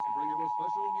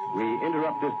We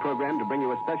interrupt this program to bring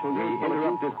you a special news bulletin.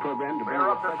 Interrupt this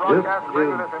broadcast to bring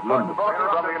you this important bulletin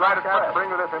from the United Press. Bring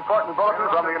you this important bulletin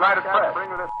from the United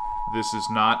Press. This is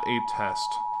not a test.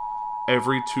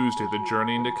 Every Tuesday, the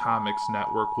Journey into Comics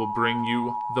Network will bring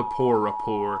you The Poor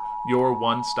Rapport, your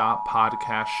one-stop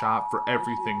podcast shop for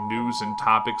everything news and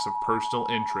topics of personal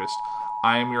interest.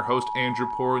 I am your host, Andrew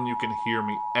Poor, and you can hear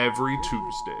me every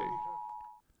Tuesday.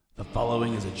 The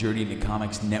following is a Journey into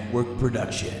Comics Network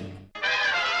production.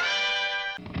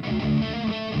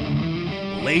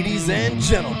 Ladies and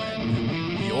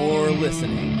gentlemen, you're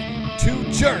listening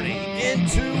to Journey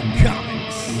into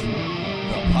Comics,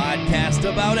 the podcast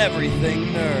about everything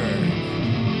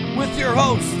nerd, with your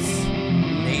hosts,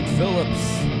 Nate Phillips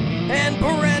and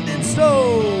Brandon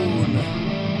Stone.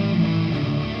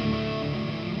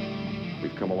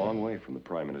 We've come a long way from the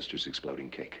Prime Minister's exploding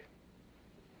cake.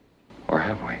 Or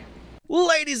have we?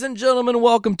 Ladies and gentlemen,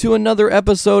 welcome to another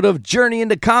episode of Journey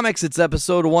into Comics. It's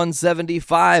episode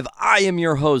 175. I am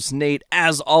your host, Nate.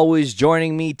 As always,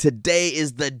 joining me today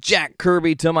is the Jack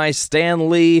Kirby to my Stan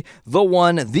Lee, the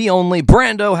one, the only.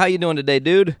 Brando, how you doing today,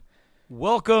 dude?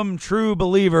 Welcome, true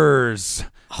believers,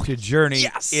 to Journey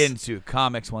into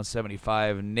Comics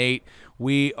 175. Nate,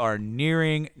 we are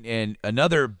nearing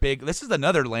another this is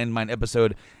another landmine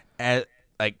episode.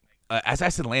 As I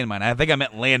said landmine, I think I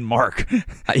meant landmark.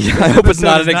 I hope it's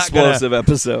not an explosive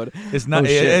episode. It's not.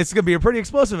 It's going to be a pretty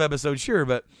explosive episode, sure,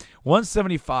 but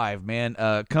 175, man,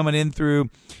 coming in through,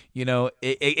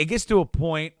 it gets to a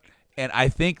point, and I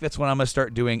think that's what I'm going to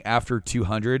start doing after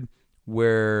 200,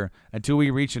 where until we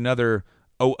reach another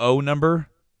 00 number,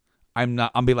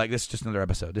 I'll be like, this is just another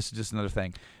episode. This is just another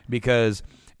thing, because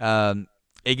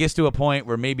it gets to a point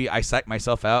where maybe I psych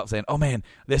myself out saying, oh man,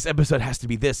 this episode has to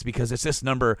be this because it's this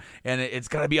number and it's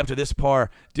got to be up to this par.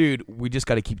 Dude, we just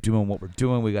got to keep doing what we're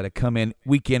doing. We got to come in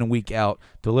and week out,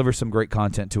 deliver some great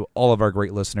content to all of our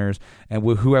great listeners, and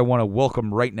who I want to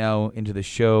welcome right now into the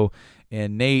show.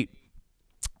 And Nate,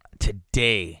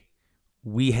 today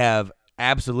we have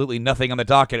absolutely nothing on the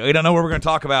docket. We don't know what we're going to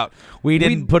talk about. We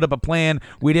didn't put up a plan.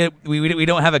 We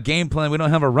don't have a game plan. We don't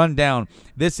have a rundown.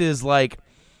 This is like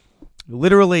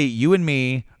literally you and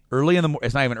me early in the morning.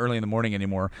 It's not even early in the morning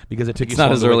anymore because it took you so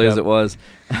long. It's not as early as it was.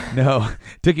 No,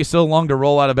 it took you so long to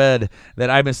roll out of bed that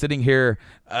I've been sitting here.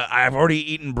 I've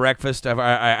already eaten breakfast.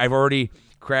 I've already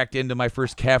cracked into my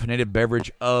first caffeinated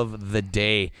beverage of the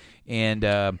day, and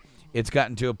it's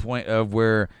gotten to a point of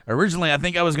where originally I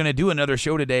think I was going to do another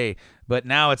show today, but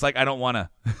now it's like I don't want to.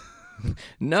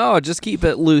 No, just keep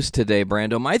it loose today,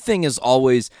 Brando. My thing is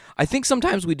always, I think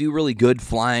sometimes we do really good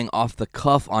flying off the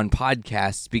cuff on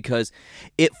podcasts because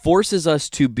it forces us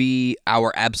to be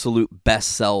our absolute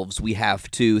best selves. We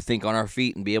have to think on our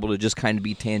feet and be able to just kind of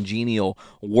be tangential,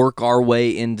 work our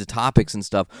way into topics and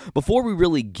stuff. Before we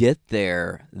really get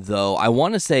there, though, I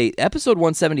want to say episode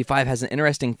 175 has an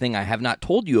interesting thing I have not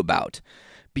told you about,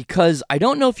 because I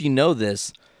don't know if you know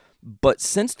this, but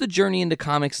since the Journey into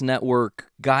Comics Network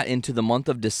got into the month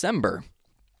of December,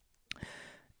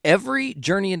 every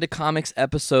Journey into Comics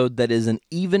episode that is an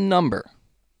even number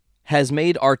has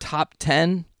made our top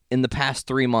 10 in the past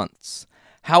 3 months.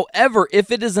 However, if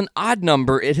it is an odd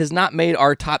number, it has not made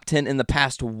our top 10 in the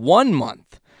past 1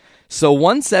 month. So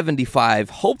 175,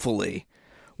 hopefully,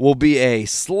 will be a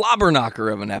slobber knocker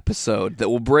of an episode that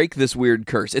will break this weird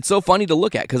curse. It's so funny to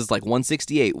look at because it's like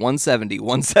 168, 170,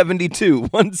 172,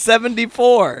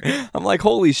 174. I'm like,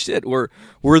 holy shit, we're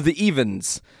the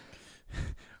evens.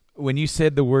 When you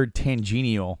said the word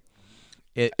tangential,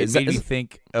 it made me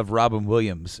think of Robin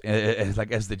Williams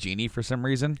as the genie for some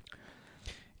reason.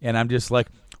 And I'm just like,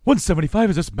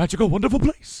 175 is this magical, wonderful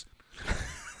place.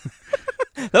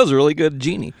 That was a really good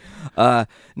genie. No,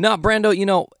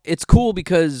 Brando, it's cool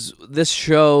because this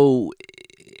show,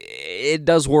 it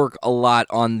does work a lot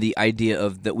on the idea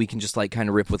of that we can just like kind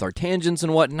of rip with our tangents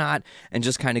and whatnot and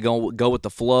just kind of go with the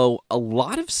flow.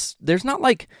 There's not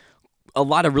like a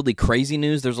lot of really crazy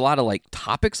news. There's a lot of like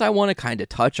topics I want to kind of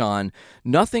touch on.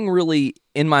 Nothing really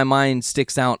in my mind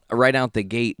sticks out right out the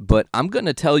gate, but I'm going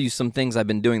to tell you some things I've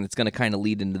been doing that's going to kind of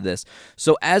lead into this.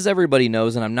 So as everybody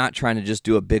knows, and I'm not trying to just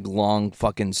do a big, long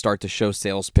fucking start to show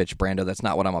sales pitch, Brando, that's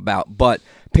not what I'm about, but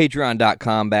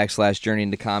patreon.com/Journey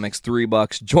into Comics,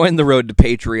 $3. Join the road to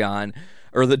Patreon,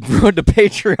 or the road to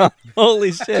Patreon.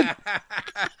 Holy shit.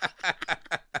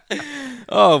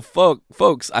 Oh,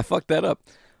 folks, I fucked that up.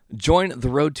 Join the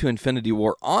Road to Infinity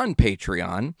War on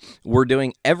Patreon. We're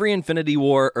doing every Infinity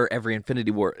War.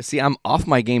 See, I'm off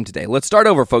my game today. Let's start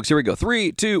over, folks. Here we go.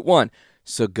 3, 2, 1.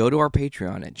 So go to our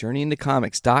Patreon at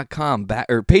journeyintocomics.com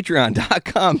or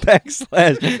patreon.com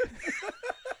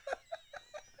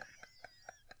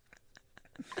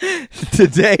 /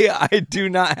 Today, I do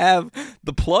not have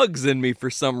the plugs in me for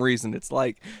some reason. It's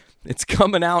like it's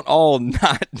coming out all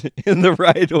not in the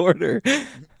right order.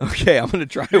 Okay, I'm going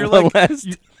to try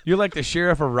last. You're like the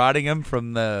sheriff of Rottingham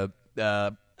from the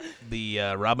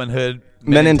Robin Hood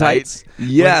Men in Tights.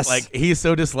 Yes. Like he's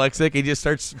so dyslexic, he just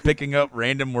starts picking up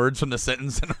random words from the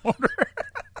sentence in order.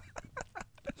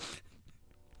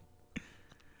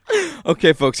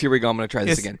 Okay, folks, here we go. I'm going to try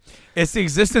this again. It's the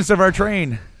existence of our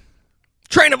train.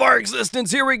 Train of our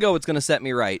existence. Here we go. It's going to set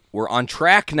me right. We're on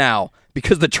track now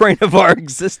because the train of our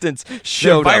existence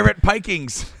showed up. Pirate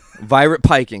Pikings. Virate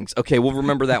Pikings. Okay, we'll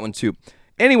remember that one too.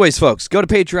 Anyways, folks, go to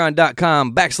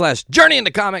patreon.com/Journey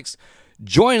into Comics.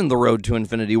 Join the road to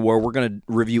Infinity War. We're going to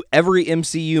review every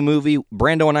MCU movie.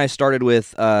 Brando and I started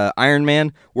with Iron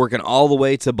Man, working all the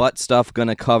way to butt stuff. Going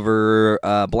to cover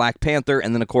Black Panther.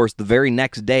 And then, of course, the very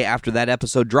next day after that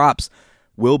episode drops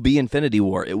will be Infinity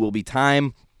War. It will be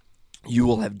time. You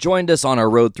will have joined us on our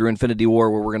road through Infinity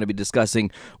War, where we're going to be discussing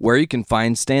where you can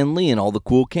find Stan Lee and all the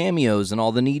cool cameos and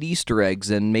all the neat Easter eggs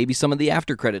and maybe some of the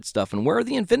after-credit stuff and where are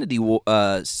the Infinity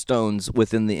Stones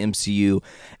within the MCU.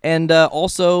 And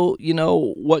also, you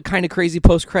know, what kind of crazy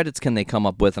post-credits can they come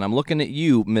up with? And I'm looking at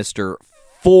you, Mr.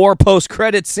 4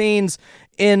 post-credit scenes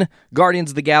in Guardians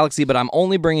of the Galaxy, but I'm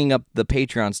only bringing up the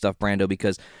Patreon stuff, Brando,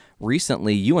 because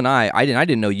recently you and I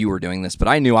didn't know you were doing this, but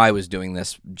I knew I was doing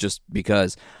this just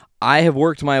because I have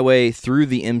worked my way through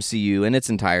the MCU in its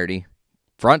entirety,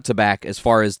 front to back, as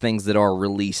far as things that are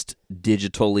released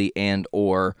digitally and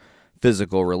or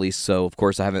physical release. So, of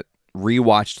course, I haven't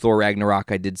rewatched Thor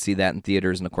Ragnarok. I did see that in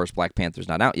theaters, and, of course, Black Panther's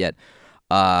not out yet.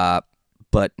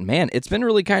 But, man, it's been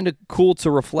really kind of cool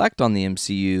to reflect on the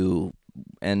MCU,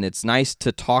 and it's nice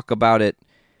to talk about it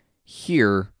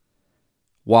here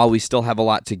while we still have a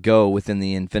lot to go within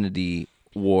the Infinity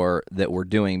War that we're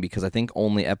doing, because I think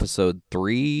only episode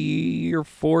 3 or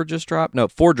 4 just dropped. No,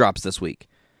 4 drops this week.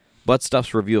 But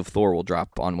Stuff's review of Thor will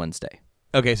drop on Wednesday.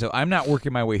 Okay, so I'm not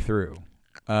working my way through.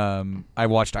 I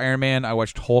watched Iron Man. I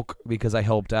watched Hulk because I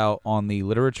helped out on the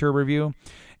literature review,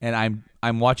 and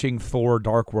I'm watching Thor: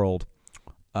 Dark World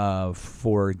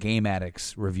for Game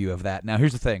Addicts review of that. Now,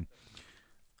 here's the thing.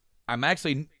 I'm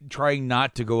actually trying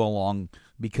not to go along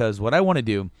because what I want to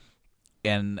do,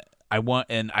 and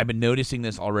I've been noticing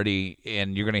this already,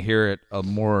 and you're going to hear it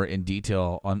more in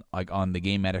detail on the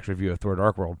Game Addicts review of Thor: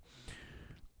 Dark World.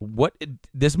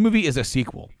 This movie is a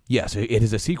sequel. Yes, it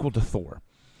is a sequel to Thor,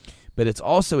 but it's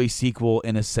also a sequel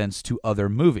in a sense to other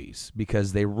movies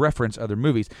because they reference other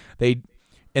movies.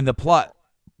 In the plot,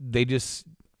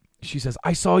 she says,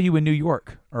 "I saw you in New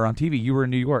York," or on TV, "You were in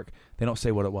New York." They don't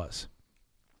say what it was.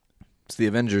 It's the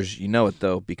Avengers. You know it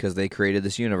though because they created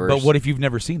this universe. But what if you've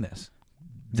never seen this?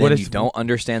 Then you don't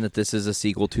understand that this is a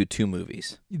sequel to 2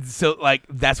 movies. So, like,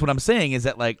 that's what I'm saying is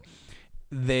that, like,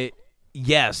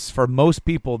 yes, for most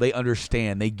people, they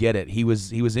understand. They get it. He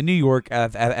was in New York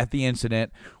at the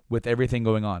incident with everything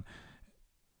going on.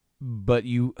 But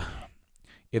if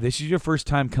this is your first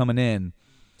time coming in,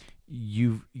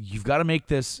 you've got to make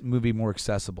this movie more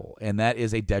accessible, and that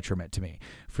is a detriment to me.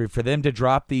 For them to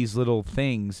drop these little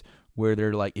things where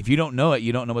they're like, if you don't know it,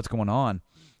 you don't know what's going on.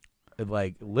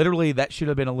 Like, literally, that should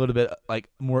have been a little bit like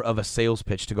more of a sales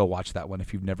pitch to go watch that one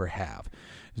if you've never have.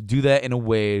 Do that in a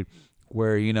way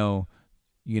where they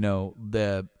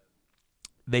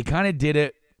kind of did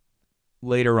it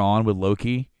later on with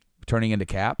Loki turning into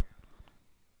Cap.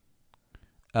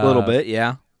 A little bit,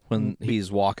 yeah. When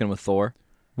he's walking with Thor.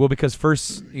 Well, because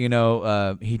first, he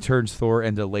turns Thor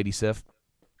into Lady Sif,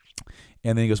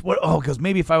 and then he goes, "What? Oh, because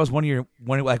maybe if I was one of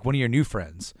your new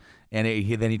friends." And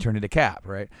then he turned into Cap,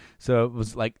 right? So it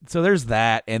was like, so there's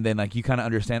that, and then like you kind of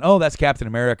understand, oh, that's Captain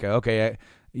America. Okay,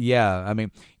 yeah. I mean,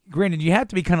 granted, you have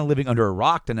to be kind of living under a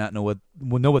rock to not know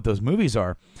what those movies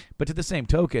are, but to the same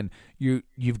token,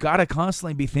 you've got to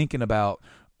constantly be thinking about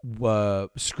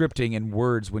scripting and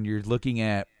words when you're looking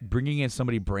at bringing in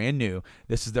somebody brand new.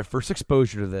 This is their first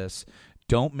exposure to this.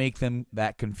 Don't make them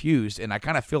that confused. And I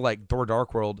kind of feel like Thor: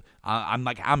 Dark World. I'm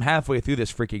halfway through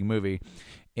this freaking movie,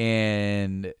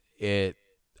 and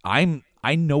I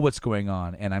know what's going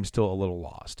on, and I'm still a little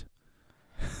lost.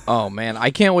 Oh, man.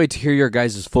 I can't wait to hear your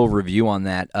guys' full review on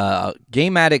that.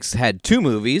 Game Addicts had 2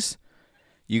 movies.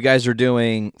 You guys are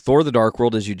doing Thor: The Dark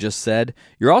World, as you just said.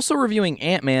 You're also reviewing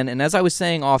Ant-Man, and as I was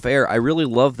saying off air, I really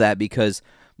love that because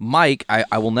Mike,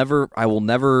 I will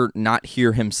never not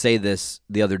hear him say this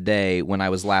the other day when I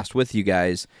was last with you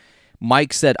guys.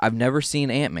 Mike said, "I've never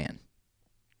seen Ant-Man."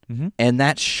 Mm-hmm. And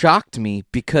that shocked me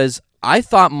because I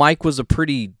thought Mike was a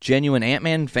pretty genuine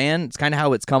Ant-Man fan. It's kind of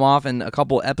how it's come off in a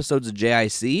couple episodes of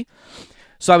JIC.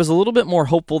 So I was a little bit more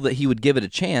hopeful that he would give it a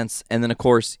chance, and then, of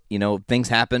course, things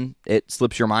happen. It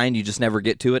slips your mind. You just never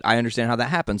get to it. I understand how that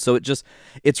happens. So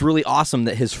it's really awesome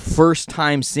that his first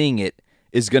time seeing it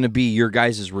is going to be your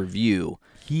guys' review.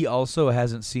 He also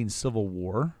hasn't seen Civil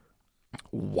War.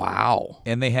 Wow.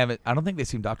 And they haven't. I don't think they've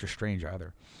seen Doctor Strange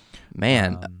either.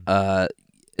 Man,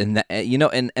 and that,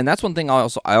 and that's one thing I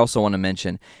also want to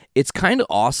mention. It's kind of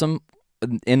awesome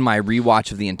in my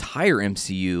rewatch of the entire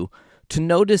MCU to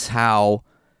notice how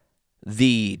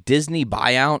the Disney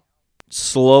buyout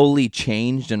slowly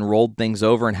changed and rolled things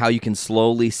over, and how you can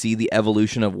slowly see the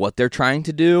evolution of what they're trying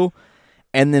to do.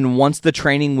 And then once the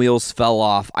training wheels fell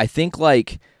off, I think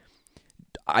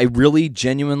I really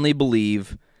genuinely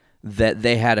believe that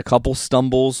they had a couple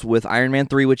stumbles with Iron Man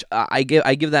 3, which I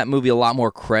give that movie a lot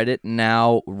more credit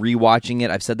now rewatching it.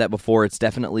 I've said that before. It's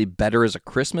definitely better as a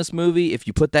Christmas movie. If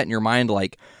you put that in your mind,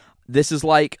 like, this is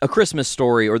like A Christmas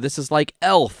Story, or this is like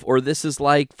Elf, or this is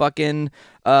like fucking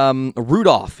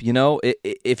Rudolph,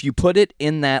 If you put it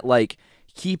in that, like,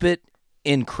 keep it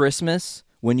in Christmas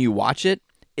when you watch it,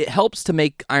 it helps to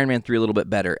make Iron Man 3 a little bit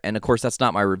better. And, of course, that's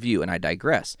not my review, and I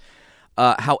digress.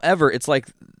 However, it's like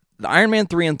the Iron Man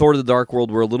 3 and Thor: The Dark World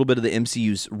were a little bit of the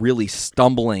MCU's really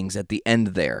stumblings at the end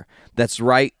there. That's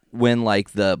right when,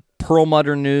 like, the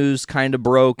Perlmutter news kind of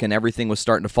broke and everything was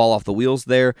starting to fall off the wheels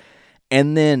there.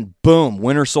 And then, boom,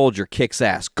 Winter Soldier kicks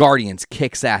ass, Guardians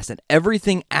kicks ass, and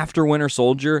everything after Winter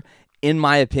Soldier, in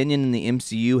my opinion, in the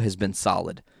MCU has been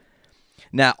solid.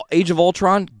 Now, Age of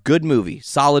Ultron, good movie,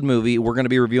 solid movie. We're going to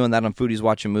be reviewing that on Foodies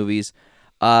Watching Movies.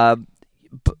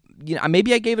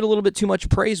 Maybe I gave it a little bit too much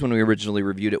praise when we originally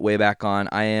reviewed it way back on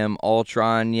I Am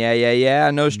Ultron,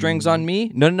 yeah, no strings on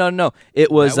me. No.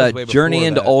 It was, Journey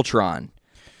into Ultron.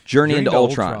 Journey into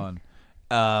Ultron.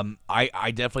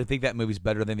 I definitely think that movie's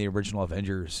better than the original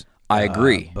Avengers. I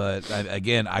agree. But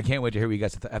again, I can't wait to hear what you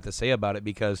guys have to say about it,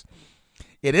 because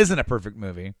it isn't a perfect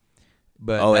movie.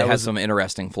 But it has some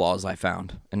interesting flaws I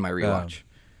found in my rewatch.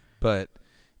 But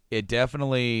it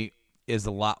definitely is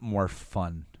a lot more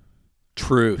fun.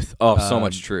 Truth. Oh, so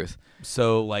much truth.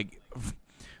 So, like,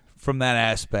 from that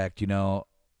aspect,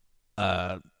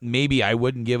 maybe I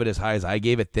wouldn't give it as high as I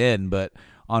gave it then, but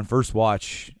on first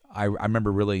watch, I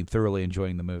remember really thoroughly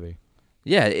enjoying the movie.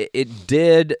 Yeah, it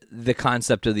did the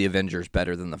concept of the Avengers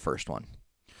better than the first one.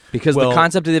 Because the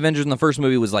concept of the Avengers in the first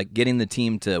movie was like getting the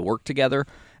team to work together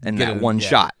and that one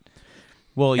shot.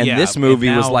 Well, and this movie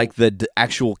was like the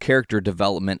actual character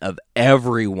development of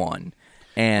everyone.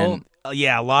 And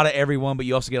a lot of everyone, but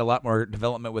you also get a lot more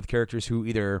development with characters who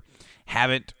either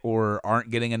haven't or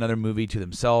aren't getting another movie to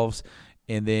themselves.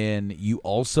 And then you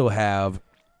also have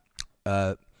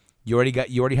you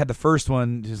already had the first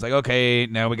one. It's like, okay,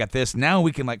 now we got this. Now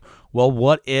we can, like, well,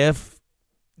 what if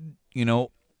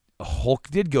Hulk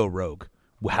did go rogue?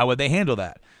 How would they handle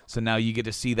that? So now you get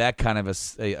to see that kind of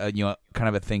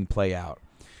a thing play out.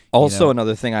 Also,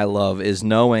 another thing I love is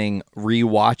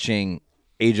rewatching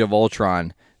Age of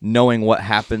Ultron, knowing what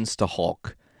happens to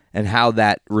Hulk and how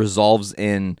that resolves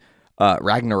in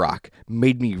Ragnarok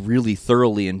made me really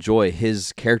thoroughly enjoy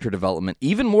his character development,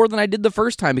 even more than I did the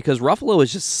first time, because Ruffalo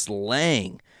is just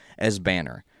slaying as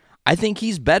Banner. I think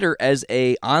he's better as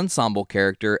a ensemble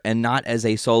character and not as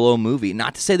a solo movie.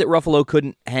 Not to say that Ruffalo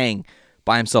couldn't hang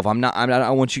by himself. I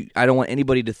don't want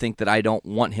anybody to think that I don't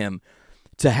want him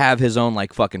to have his own,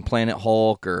 like, fucking Planet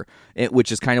Hulk,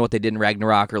 which is kind of what they did in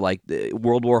Ragnarok, or like the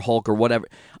World War Hulk or whatever.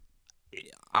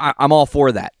 I'm all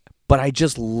for that, but I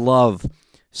just love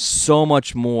so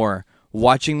much more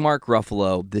watching Mark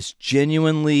Ruffalo, this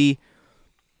genuinely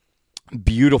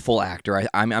beautiful actor.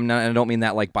 I don't mean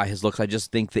that like by his looks. I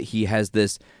just think that he has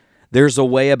this. There's a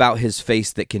way about his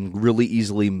face that can really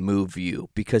easily move you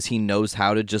because he knows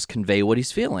how to just convey what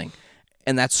he's feeling,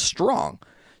 and that's strong.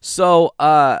 So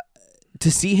to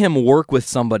see him work with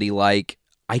somebody like,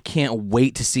 I can't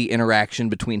wait to see interaction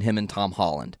between him and Tom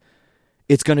Holland.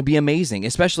 It's going to be amazing,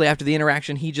 especially after the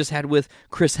interaction he just had with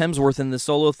Chris Hemsworth in the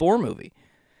solo Thor movie.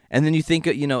 And then you think,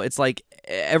 it's like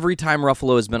every time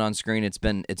Ruffalo has been on screen, it's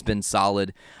been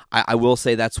solid. I will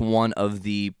say that's one of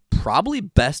the probably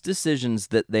best decisions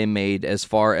that they made as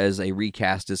far as a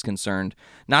recast is concerned.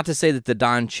 Not to say that the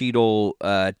Don Cheadle,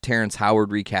 Terrence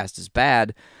Howard recast is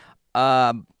bad.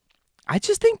 I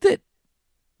just think that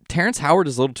Terrence Howard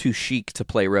is a little too chic to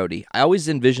play Rhodey. I always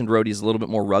envisioned Rhodey as a little bit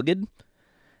more rugged.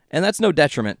 And that's no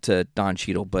detriment to Don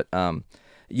Cheadle, but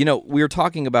we were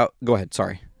talking about. Go ahead.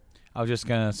 Sorry, I was just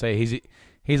gonna say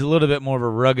he's a little bit more of a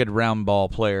rugged round ball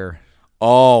player.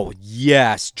 Oh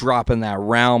yes, dropping that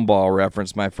round ball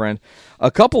reference, my friend.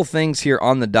 A couple things here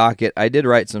on the docket. I did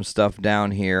write some stuff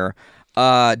down here.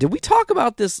 Did we talk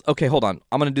about this? Okay, hold on.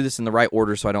 I'm going to do this in the right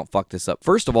order so I don't fuck this up.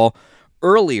 First of all,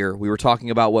 earlier we were talking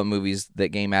about what movies that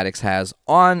Game Addicts has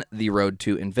on the road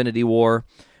to Infinity War,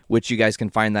 which you guys can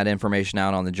find that information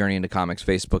out on the Journey into Comics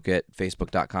Facebook at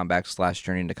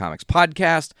facebook.com/Journey into Comics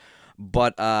podcast.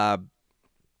 But, Brando,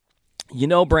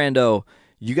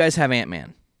 you guys have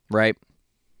Ant-Man, right?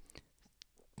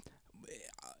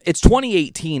 It's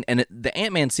 2018, and the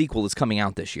Ant-Man sequel is coming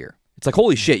out this year. It's like,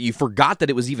 holy shit, you forgot that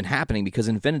it was even happening because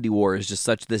Infinity War is just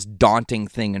such this daunting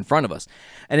thing in front of us.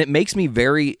 And it makes me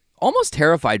very, almost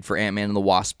terrified for Ant-Man and the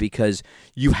Wasp because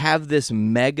you have this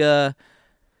mega,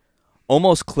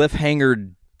 almost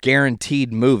cliffhanger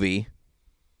guaranteed movie,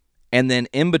 and then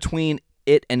in between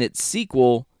it and its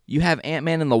sequel, you have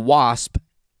Ant-Man and the Wasp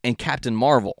and Captain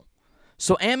Marvel.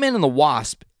 So Ant-Man and the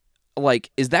Wasp,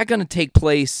 like, is that going to take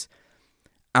place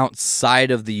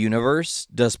outside of the universe?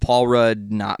 Does Paul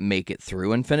Rudd not make it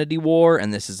through Infinity War,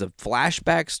 and this is a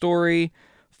flashback story?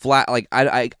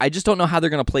 I just don't know how they're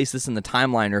going to place this in the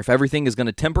timeline, or if everything is going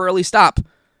to temporarily stop,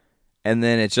 and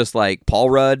then it's just like Paul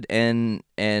Rudd and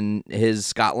his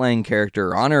Scott Lang character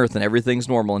are on Earth, and everything's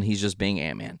normal, and he's just being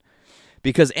Ant-Man.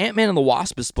 Because Ant-Man and the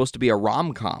Wasp is supposed to be a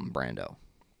rom-com, Brando.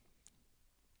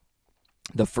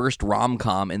 The first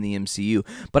rom-com in the MCU.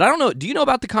 But I don't know. Do you know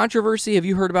about the controversy? Have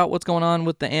you heard about what's going on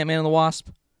with the Ant-Man and the Wasp?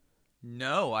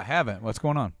 No, I haven't. What's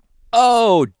going on?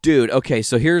 Oh, dude. Okay,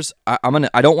 so here's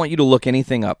I don't want you to look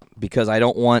anything up because I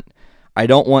don't want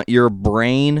your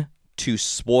brain to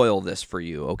spoil this for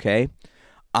you, okay?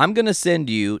 I'm going to send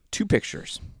you 2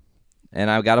 pictures. And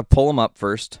I've got to pull them up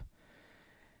first.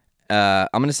 I'm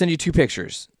going to send you 2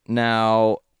 pictures.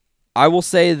 Now, I will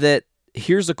say that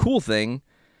here's a cool thing.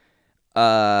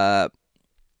 The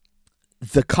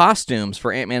costumes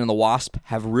for Ant-Man and the Wasp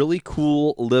have really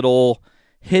cool little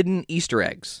hidden Easter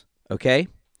eggs, okay?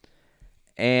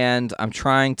 And I'm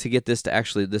trying to get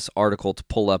this article to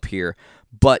pull up here.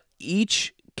 But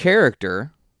each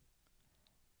character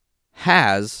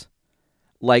has,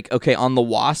 on the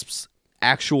Wasp's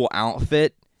actual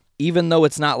outfit, even though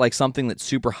it's not like something that's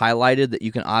super highlighted that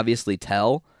you can obviously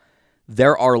tell,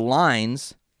 there are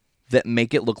lines that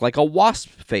make it look like a wasp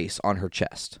face on her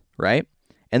chest, right?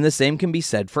 And the same can be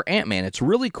said for Ant-Man. It's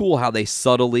really cool how they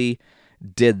subtly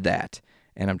did that.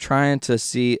 And I'm trying to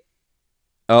see...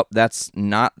 Oh, that's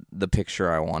not the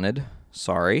picture I wanted.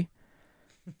 Sorry.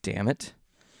 Damn it.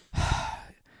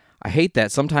 I hate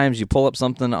that. Sometimes you pull up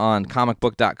something on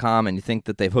comicbook.com and you think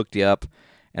that they've hooked you up,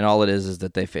 and all it is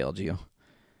that they failed you.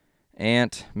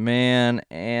 Ant-Man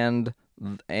and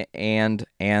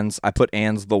I put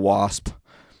Ands the Wasp.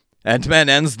 Ant-Man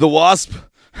ends the Wasp.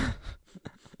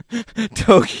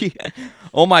 Toki.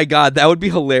 Oh my god, that would be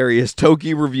hilarious.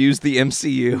 Toki reviews the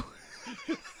MCU.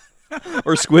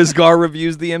 Or Squizgar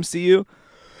reviews the MCU.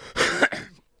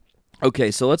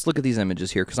 Okay, so let's look at these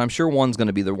images here, because I'm sure one's going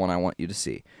to be the one I want you to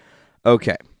see.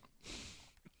 Okay.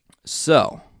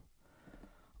 So,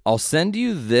 I'll send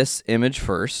you this image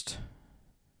first.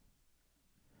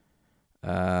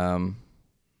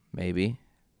 Maybe.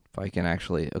 If I can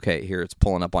actually... Okay, here it's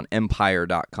pulling up on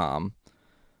empire.com.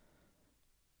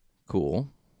 Cool.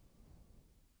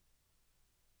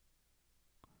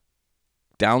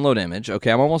 Download image. Okay,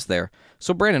 I'm almost there.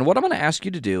 So, Brandon, what I'm going to ask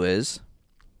you to do is...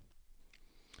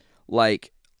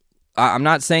 I'm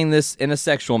not saying this in a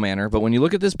sexual manner, but when you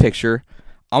look at this picture,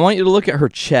 I want you to look at her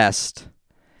chest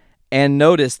and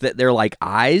notice that they're like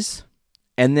eyes,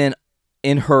 and then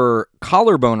in her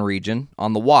collarbone region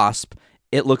on the Wasp,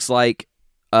 it looks like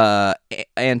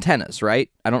antennas, right?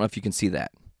 I don't know if you can see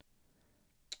that.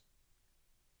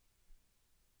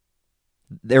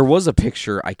 There was a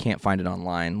picture, I can't find it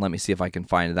online. Let me see if I can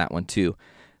find that one too.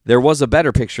 There was a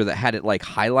better picture that had it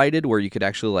highlighted where you could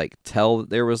actually tell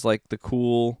there was the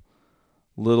cool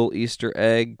little Easter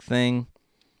egg thing.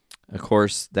 Of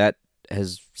course, that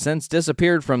has since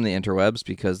disappeared from the interwebs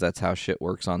because that's how shit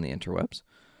works on the interwebs.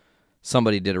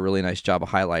 Somebody did a really nice job of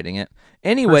highlighting it.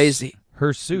 Anyways,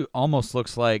 her suit almost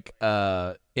looks like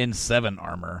N7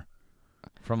 armor.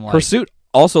 From her suit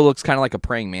also looks kind of like a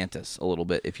praying mantis a little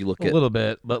bit if you look at... A little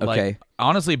bit, but okay.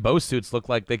 Honestly, both suits look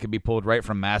like they could be pulled right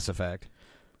from Mass Effect.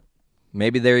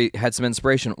 Maybe they had some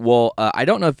inspiration. Well, I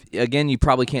don't know if, again, you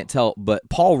probably can't tell, but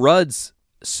Paul Rudd's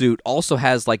suit also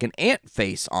has an ant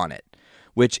face on it,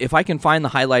 which if I can find the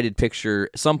highlighted picture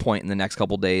at some point in the next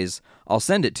couple days, I'll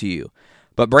send it to you.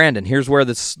 But Brandon, here's where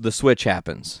the switch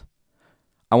happens.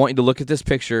 I want you to look at this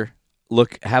picture,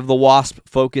 have the Wasp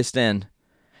focused in,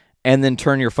 and then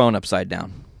turn your phone upside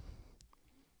down.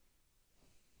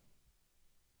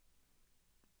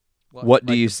 What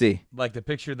do you see? Like the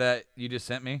picture that you just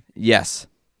sent me? Yes.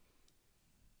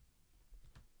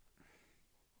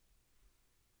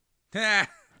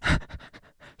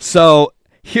 So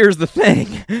here's the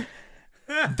thing.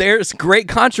 There's great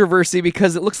controversy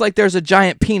because it looks like there's a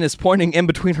giant penis pointing in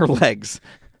between her legs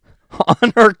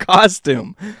on her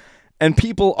costume. And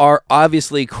people are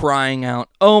obviously crying out,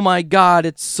 "Oh my God,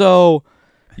 it's so...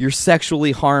 You're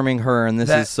sexually harming her, and this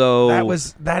is so...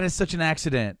 That is such an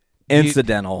accident.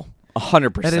 incidental."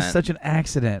 100%. That is such an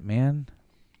accident, man.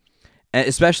 And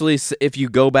especially if you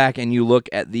go back and you look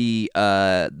at the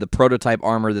prototype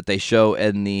armor that they show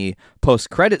in the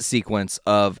post-credit sequence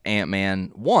of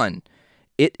Ant-Man 1.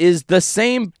 It is the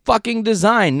same fucking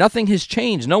design. Nothing has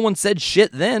changed. No one said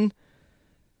shit then.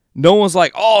 No one's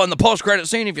like, "Oh, in the post-credit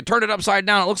scene, if you turn it upside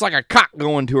down, it looks like a cock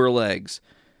going to her legs."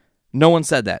 No one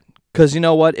said that. Because you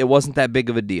know what? It wasn't that big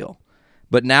of a deal.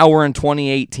 But now we're in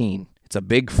 2018. It's a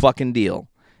big fucking deal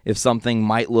if something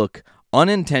might look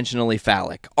unintentionally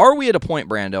phallic. Are we at a point,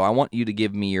 Brando? I want you to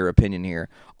give me your opinion here.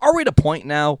 Are we at a point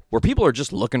now where people are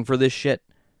just looking for this shit?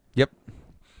 Yep.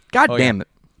 God damn it.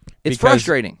 It's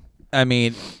frustrating. I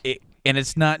mean, and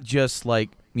it's not just like,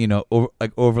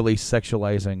 overly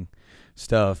sexualizing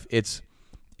stuff. It's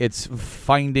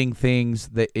finding things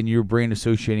that in your brain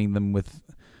associating them with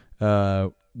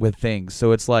things.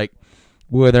 So it's like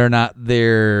whether or not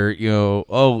they're, you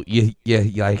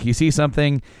see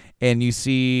something and you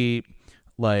see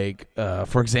like,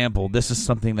 for example, this is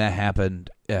something that happened,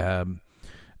 and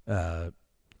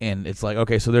it's like,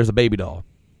 okay, so there's a baby doll.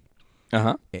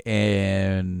 Uh-huh.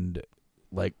 And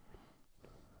like,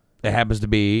 it happens to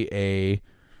be an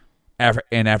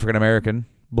African-American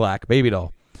black baby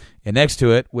doll. And next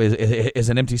to it is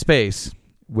an empty space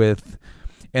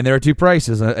and there are two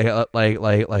prices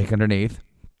like underneath.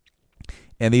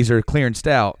 And these are clearanced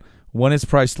out. One is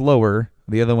priced lower.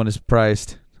 The other one is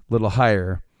priced a little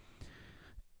higher.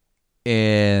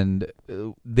 And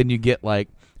then you get like,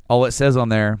 all it says on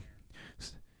there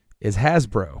is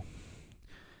Hasbro.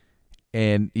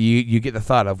 And you get the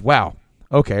thought of, wow,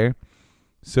 okay,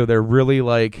 so they're really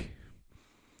like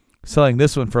selling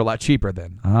this one for a lot cheaper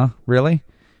then. Really?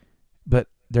 But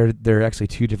they're actually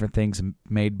two different things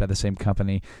made by the same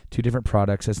company, two different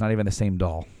products. It's not even the same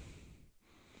doll.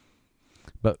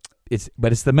 But it's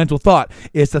the mental thought.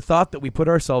 It's the thought that we put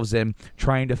ourselves in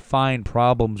trying to find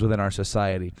problems within our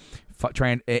society.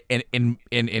 Trying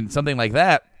in something like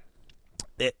that.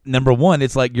 Number one,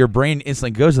 it's like your brain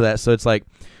instantly goes to that. So it's like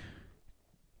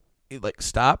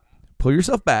stop, pull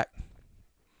yourself back,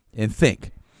 and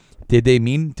think. Did they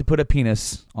mean to put a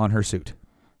penis on her suit?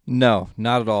 No,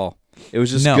 not at all. It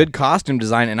was just good costume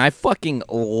design, and I fucking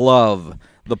love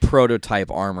the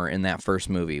prototype armor in that first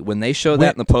movie. When they show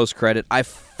that in the post-credit, I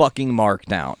fucking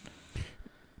marked out.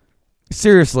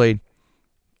 Seriously,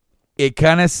 it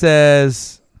kind of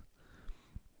says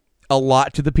a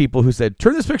lot to the people who said,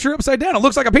 turn this picture upside down, it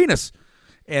looks like a penis.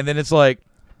 And then it's like,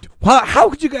 how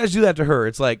could you guys do that to her?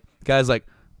 It's like, guys, like,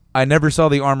 I never saw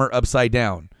the armor upside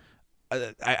down.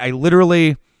 I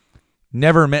literally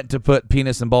never meant to put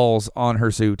penis and balls on her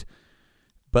suit.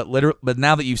 But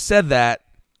now that you've said that,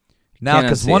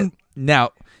 it's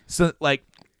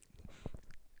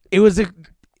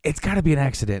got to be an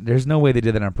accident. There's no way they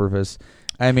did that on purpose.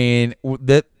 I mean,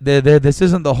 this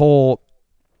isn't the whole,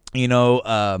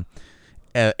 Castle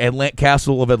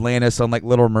of Atlantis on like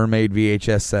Little Mermaid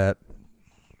VHS set.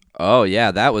 Oh,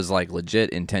 yeah, that was like legit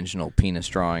intentional penis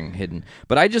drawing hidden.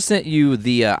 But I just sent you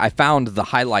I found the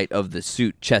highlight of the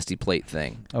suit chesty plate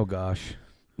thing. Oh, gosh.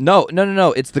 No.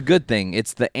 It's the good thing.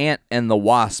 It's the ant and the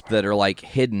wasp that are like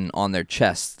hidden on their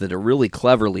chests that are really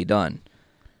cleverly done.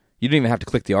 You don't even have to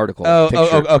click the article.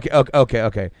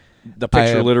 Okay. The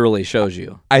picture literally shows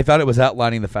you. I thought it was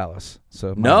outlining the phallus.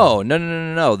 So No.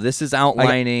 This is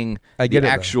outlining the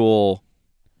actual.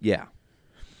 Yeah.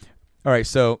 All right,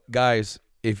 so guys,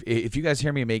 if you guys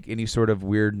hear me make any sort of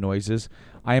weird noises,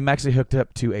 I am actually hooked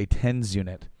up to a TENS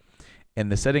unit,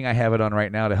 and the setting I have it on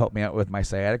right now to help me out with my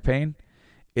sciatic pain,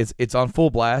 it's on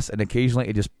full blast, and occasionally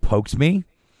it just pokes me,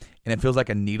 and it feels like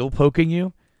a needle poking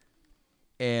you.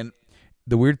 And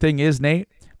the weird thing is, Nate,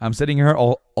 I'm sitting here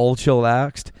all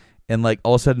chillaxed, and like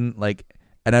all of a sudden, like,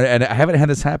 and I haven't had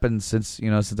this happen since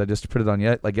I just put it on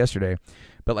yesterday,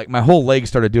 but like my whole leg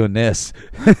started doing this.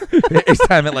 Each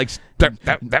time it like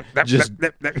just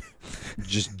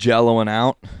jelloing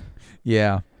out.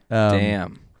 Yeah.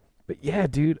 Damn. But yeah,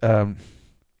 dude.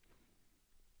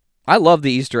 I love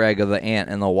the Easter egg of the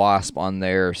ant and the wasp on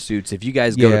their suits. If you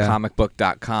guys go to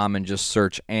comicbook.com and just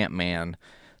search Ant-Man,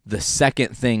 the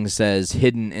second thing says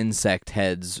hidden insect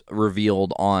heads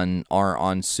revealed on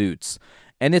suits.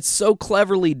 And it's so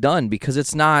cleverly done because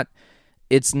it's not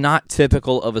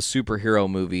typical of a superhero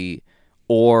movie,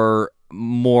 or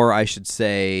more, I should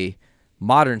say,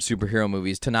 modern superhero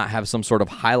movies to not have some sort of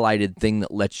highlighted thing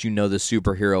that lets you know the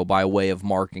superhero by way of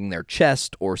marking their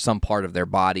chest or some part of their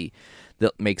body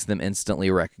that makes them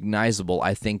instantly recognizable.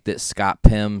 I think that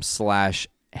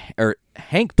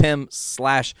Hank Pym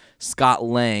 / Scott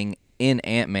Lang in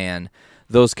Ant-Man,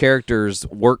 those characters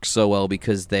work so well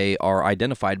because they are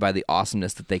identified by the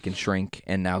awesomeness that they can shrink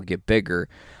and now get bigger.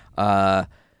 The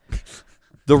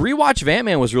rewatch of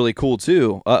Ant-Man was really cool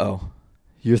too. Uh-oh.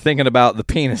 You're thinking about the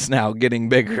penis now getting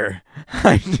bigger.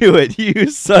 I knew it, you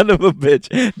son of a bitch.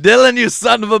 Dylan, you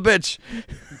son of a bitch.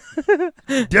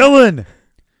 Dylan,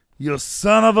 you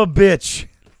son of a bitch.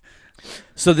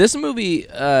 So this movie,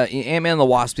 Ant-Man and the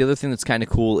Wasp, the other thing that's kind of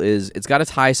cool is it's got to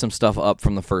tie some stuff up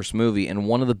from the first movie. And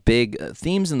one of the big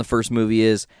themes in the first movie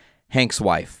is Hank's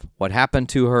wife. What happened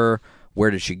to her? Where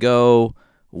did she go?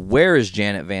 Where is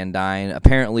Janet Van Dyne?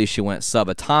 Apparently she went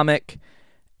subatomic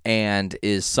and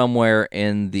is somewhere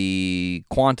in the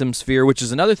quantum sphere, which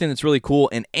is another thing that's really cool.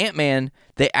 In Ant-Man,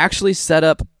 they actually set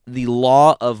up the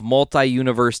law of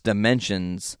multi-universe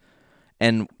dimensions,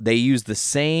 and they use the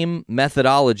same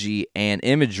methodology and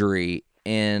imagery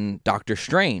in Doctor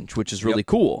Strange, which is really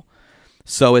cool.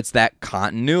 So it's that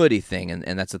continuity thing,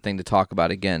 and that's a thing to talk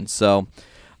about again. So,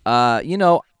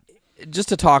 just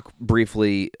to talk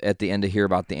briefly at the end of here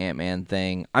about the Ant-Man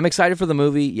thing, I'm excited for the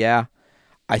movie, yeah.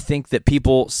 I think that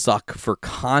people suck for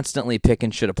constantly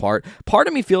picking shit apart. Part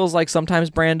of me feels like sometimes,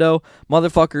 Brando,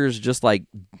 motherfuckers just like...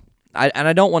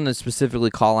 I don't want to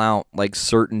specifically call out like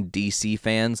certain DC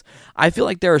fans. I feel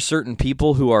like there are certain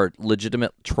people who are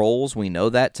legitimate trolls. We know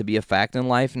that to be a fact in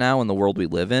life now in the world we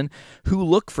live in, who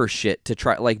look for shit to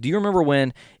try. Like, do you remember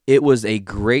when it was a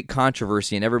great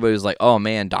controversy and everybody was like, "Oh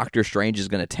man, Doctor Strange is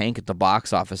going to tank at the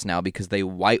box office now because they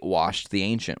whitewashed the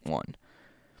Ancient One."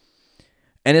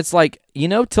 And it's like,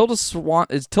 Tilda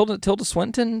Swanson.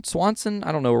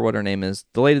 I don't know what her name is.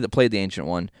 The lady that played the Ancient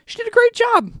One. She did a great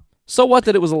job. So what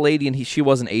that it was a lady and she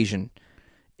wasn't Asian?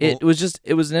 It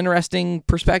was an interesting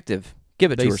perspective.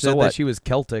 Give it to her. They said so what? that she was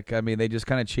Celtic. I mean, they just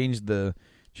kind of changed the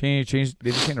change.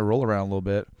 They just kind of roll around a little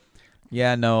bit.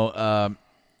 Yeah, no.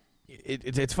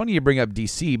 It's funny you bring up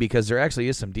DC because there actually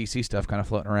is some DC stuff kind of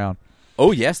floating around.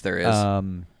 Oh yes, there is.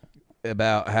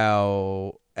 About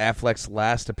how Affleck's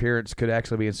last appearance could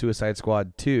actually be in Suicide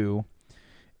Squad 2,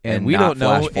 and we don't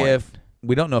know if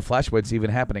Flashpoint's even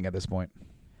happening at this point.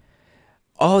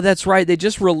 Oh, that's right. They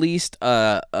just released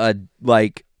a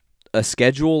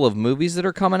schedule of movies that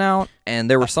are coming out,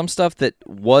 and there was some stuff that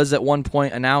was at one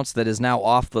point announced that is now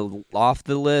off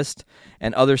the list,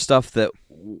 and other stuff that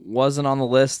wasn't on the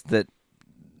list that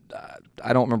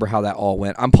I don't remember how that all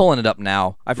went. I'm pulling it up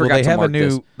now. I forgot to mark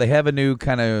this. They have a new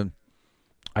kind of,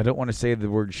 I don't want to say the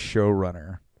word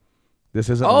showrunner. This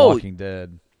isn't The Walking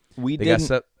Dead.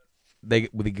 Because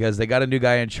they got a new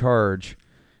guy in charge,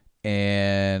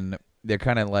 and they're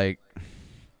kind of like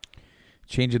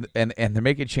changing, and they're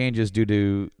making changes due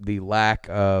to the lack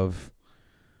of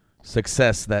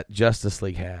success that Justice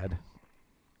League had,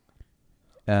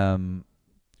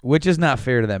 which is not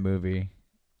fair to that movie.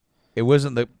 It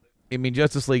wasn't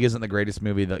Justice League isn't the greatest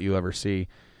movie that you'll ever see,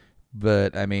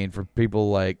 but I mean, for people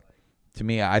like, to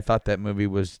me, I thought that movie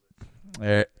was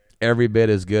every bit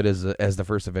as good as the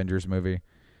first Avengers movie.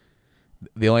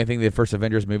 The only thing the first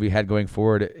Avengers movie had going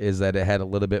forward is that it had a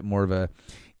little bit more of a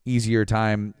easier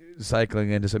time cycling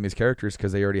into some of these characters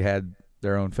because they already had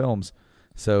their own films.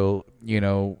 So,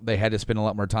 they had to spend a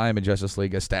lot more time in Justice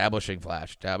League establishing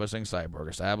Flash, establishing Cyborg,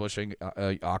 establishing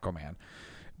Aquaman.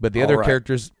 But the other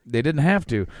characters, they didn't have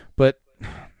to. But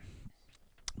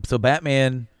so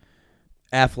Batman,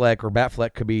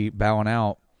 Batfleck could be bowing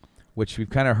out, which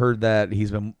we've kind of heard that he's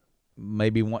been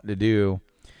maybe wanting to do.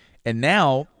 And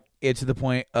now it's to the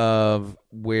point of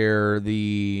where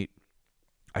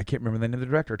I can't remember the name of the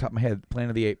director, top of my head,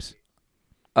 Planet of the Apes.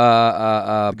 The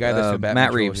guy that's in Batman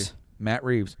Matt trilogy. Reeves. Matt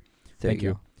Reeves. Thank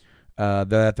you.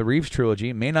 The Reeves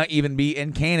trilogy may not even be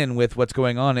in canon with what's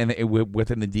going on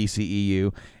within the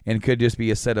DCEU, and could just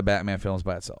be a set of Batman films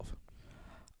by itself.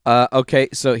 Okay,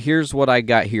 so here's what I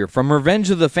got here from Revenge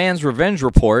of the Fans Revenge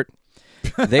Report.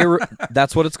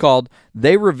 That's what it's called.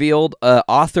 They revealed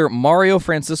author Mario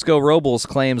Francisco Robles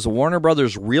claims Warner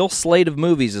Brothers' real slate of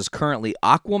movies is currently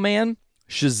Aquaman,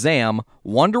 Shazam,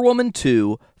 Wonder Woman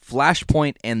 2,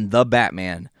 Flashpoint, and The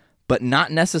Batman, but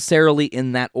not necessarily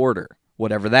in that order,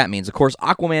 whatever that means. Of course,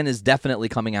 Aquaman is definitely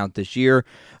coming out this year.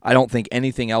 I don't think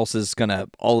anything else is going to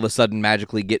all of a sudden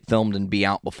magically get filmed and be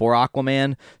out before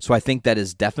Aquaman, so I think that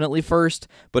is definitely first.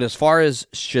 But as far as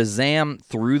Shazam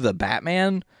through The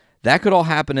Batman, that could all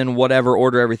happen in whatever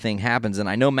order everything happens, and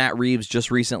I know Matt Reeves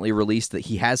just recently released that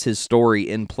he has his story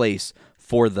in place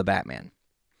for The Batman.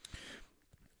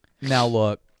 Now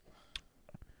look,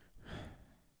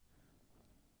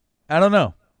 I don't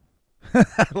know.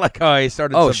 Like how I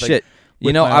started. Oh something shit! You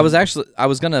with know, my I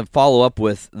was gonna follow up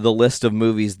with the list of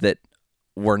movies that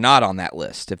were not on that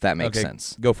list, if that makes Okay,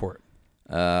 sense. Go for it.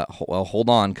 Well, hold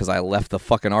on, because I left the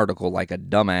fucking article like a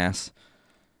dumbass.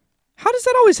 How does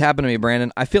that always happen to me,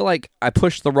 Brandon? I feel like I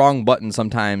push the wrong button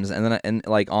sometimes, and then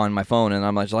like on my phone, and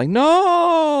I'm like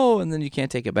no, and then you can't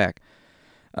take it back.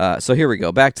 So here we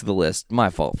go, back to the list. My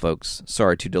fault, folks.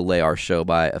 Sorry to delay our show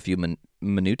by a few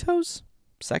minutos,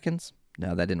 seconds.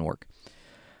 No, that didn't work.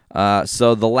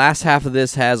 So the last half of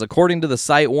this has, according to the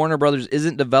site, Warner Brothers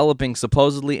isn't developing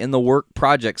supposedly in the work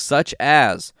projects such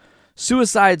as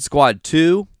Suicide Squad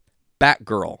 2,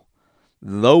 Batgirl,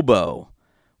 Lobo.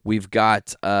 We've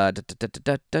got where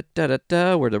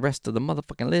the rest of the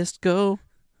motherfucking list go.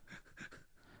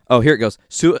 Oh, here it goes.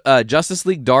 Justice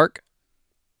League Dark.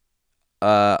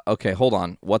 Okay, hold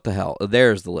on. What the hell?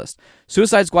 There's the list.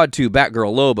 Suicide Squad 2,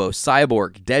 Batgirl, Lobo,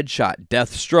 Cyborg, Deadshot,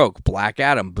 Deathstroke, Black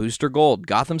Adam, Booster Gold,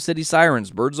 Gotham City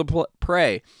Sirens, Birds of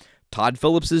Prey, Todd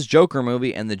Phillips' Joker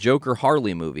movie, and the Joker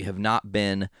Harley movie have not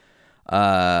been,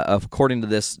 according to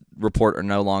this report, are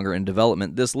no longer in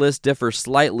development. This list differs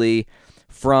slightly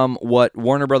from what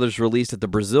Warner Brothers released at the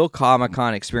Brazil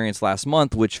Comic-Con experience last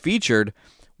month, which featured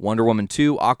Wonder Woman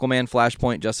 2, Aquaman,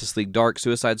 Flashpoint, Justice League Dark,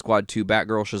 Suicide Squad 2,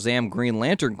 Batgirl, Shazam, Green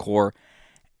Lantern Corps,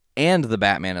 and the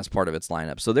Batman as part of its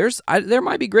lineup. So there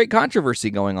might be great controversy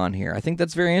going on here. I think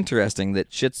that's very interesting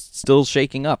that shit's still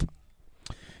shaking up.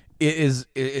 It's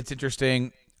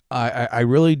interesting. I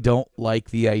really don't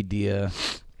like the idea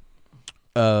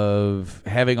of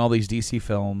having all these DC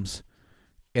films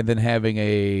and then having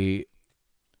a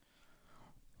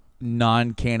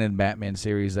non-canon Batman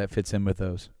series that fits in with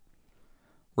those.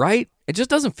 Right? It just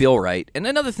doesn't feel right. And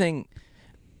another thing,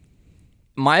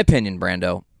 my opinion,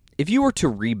 Brando, if you were to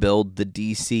rebuild the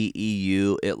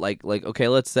DCEU, it like okay,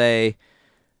 let's say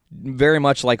very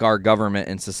much like our government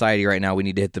and society right now, we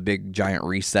need to hit the big giant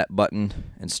reset button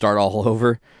and start all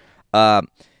over.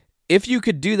 If you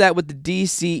could do that with the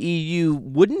DCEU,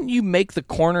 wouldn't you make the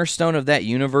cornerstone of that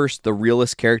universe the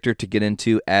realest character to get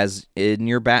into as in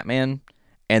your Batman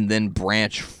and then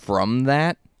branch from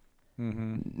that?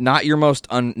 Mm-hmm. Not your most,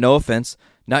 no offense,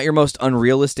 not your most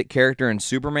unrealistic character in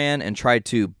Superman, and try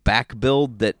to back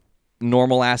build that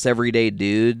normal ass everyday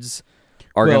dudes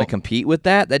are going to compete with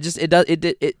that. That just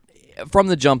it from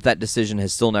the jump, that decision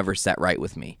has still never sat right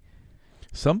with me.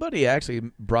 Somebody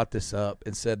actually brought this up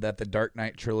and said that the Dark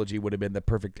Knight trilogy would have been the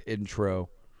perfect intro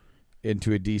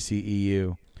into a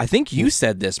DCEU. I think you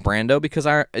said this, Brando, because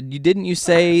you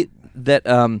say that.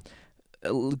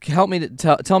 Help me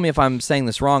to tell me if I'm saying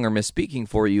this wrong or misspeaking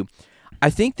for you. I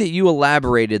think that you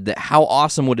elaborated that how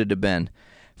awesome would it have been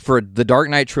for the Dark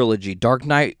Knight trilogy. Dark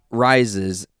Knight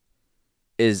Rises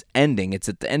is ending. It's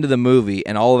at the end of the movie,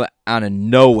 and all of it out of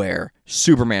nowhere,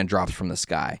 Superman drops from the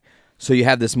sky. So you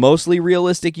have this mostly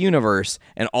realistic universe,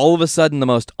 and all of a sudden the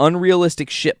most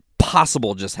unrealistic shit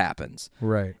possible just happens.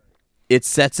 Right. It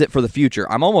sets it for the future.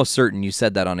 I'm almost certain you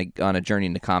said that on a Journey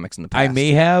into Comics in the past. I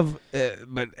may have,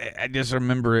 but I just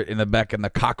remember it in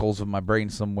the cockles of my brain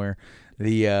somewhere.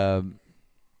 See, the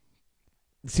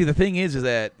thing is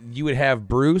that you would have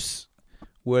Bruce,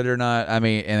 whether or not,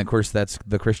 and of course that's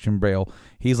the Christian Bale.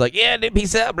 He's like, yeah, dude,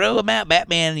 peace out, bro. I'm out,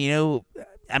 Batman.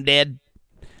 I'm dead.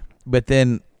 But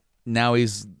then now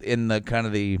he's in the kind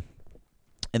of in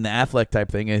the Affleck type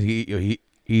thing, and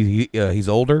he's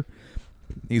older.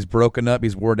 He's broken up.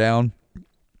 He's wore down.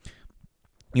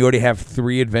 You already have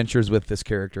 3 adventures with this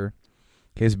character.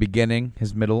 His beginning,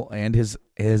 his middle, and his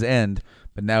end.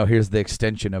 But now here's the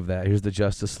extension of that. Here's the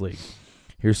Justice League.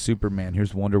 Here's Superman.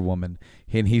 Here's Wonder Woman.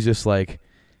 And he's just like,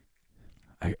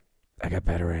 I got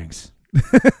batarangs.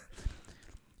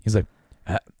 He's like,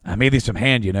 I made these from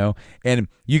hand, And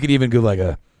you could even go like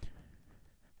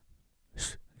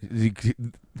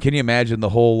can you imagine the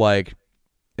whole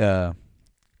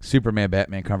Superman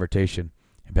Batman confrontation,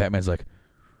 and Batman's like,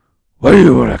 "Why do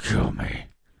you want to kill me?"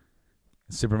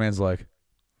 And Superman's like,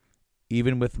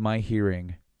 "Even with my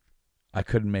hearing, I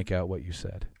couldn't make out what you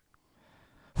said."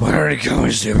 Why are you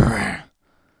killing Superman?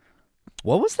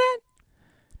 What was that?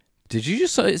 Did you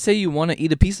just say you want to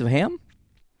eat a piece of ham?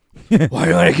 Why do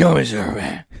you want to kill me,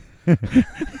 Superman?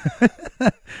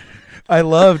 I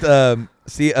loved.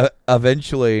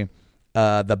 Eventually,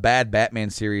 the bad Batman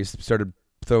series started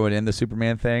throwing in the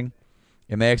Superman thing,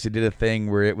 and they actually did a thing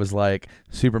where it was like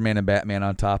Superman and Batman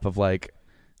on top of like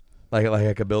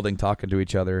a building talking to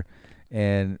each other,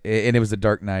 and it was the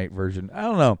Dark Knight version. I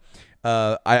don't know.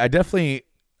 I definitely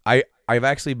I've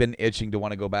actually been itching to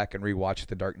want to go back and rewatch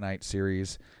the Dark Knight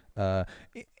series.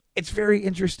 It's very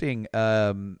interesting.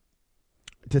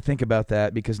 to think about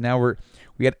that because now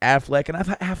we had Affleck, and I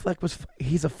thought Affleck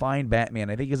he's a fine Batman.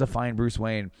 I think he's a fine Bruce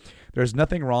Wayne. There's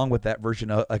nothing wrong with that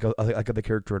version of of the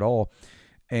character at all.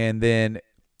 And then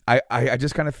I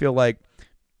just kind of feel like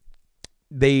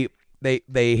they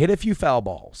hit a few foul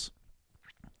balls,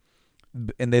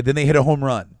 and then they hit a home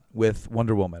run with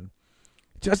Wonder Woman.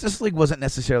 Justice League wasn't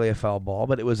necessarily a foul ball,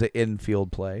 but it was an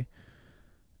infield play.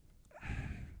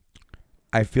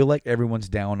 I feel like everyone's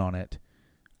down on it.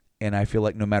 And I feel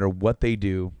like no matter what they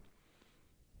do,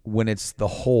 when it's the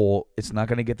whole, it's not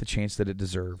going to get the chance that it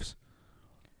deserves.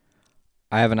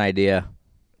 I have an idea,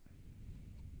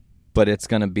 but it's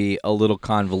going to be a little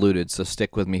convoluted, so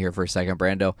stick with me here for a second,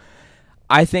 Brando.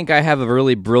 I think I have a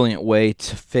really brilliant way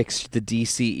to fix the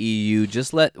DCEU.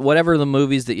 Just let whatever the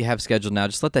movies that you have scheduled now,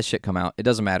 just let that shit come out. It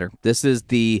doesn't matter. This is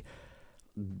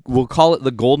we'll call it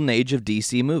the golden age of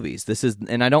DC movies. This is,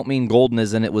 and I don't mean golden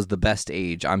as in it was the best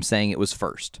age. I'm saying it was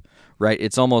first, right?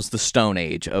 It's almost the Stone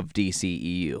Age of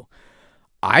DCEU.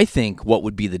 I think what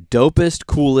would be the dopest,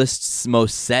 coolest,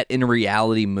 most set in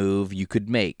reality move you could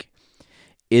make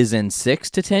is in 6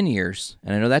 to 10 years,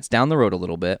 and I know that's down the road a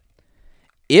little bit,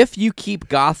 if you keep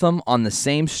Gotham on the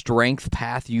same strength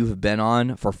path you have been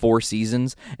on for 4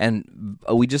 seasons, and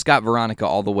we just got Veronica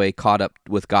all the way caught up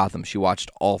with Gotham. She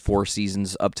watched all 4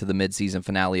 seasons up to the mid-season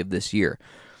finale of this year.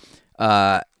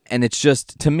 And it's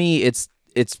just, to me, it's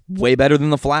way better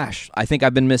than The Flash. I think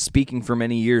I've been misspeaking for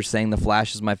many years saying The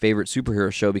Flash is my favorite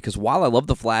superhero show because while I love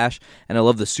The Flash and I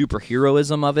love the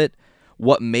superheroism of it,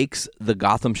 what makes the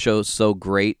Gotham show so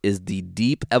great is the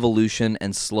deep evolution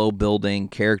and slow building,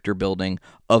 character building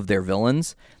of their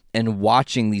villains, and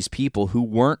watching these people who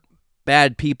weren't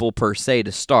bad people per se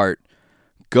to start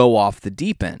go off the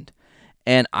deep end.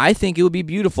 And I think it would be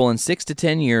beautiful in 6 to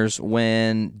 10 years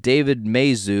when David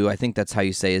Mazouz, I think that's how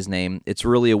you say his name. It's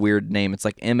really a weird name. It's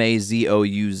like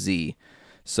Mazouz.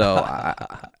 So,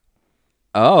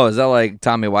 oh, is that like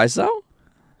Tommy Wiseau?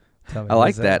 I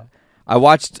like that. I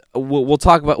watched.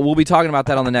 We'll be talking about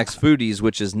that on the next Foodies,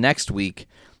 which is next week.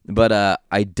 But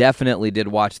I definitely did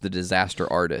watch The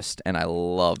Disaster Artist, and I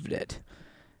loved it.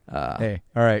 Hey,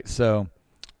 all right. So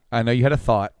I know you had a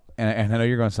thought, and I know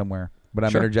you're going somewhere, but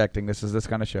I'm interjecting. This is this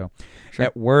kind of show. Sure.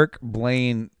 At work,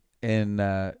 Blaine and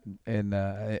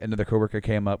another coworker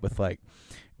came up with like,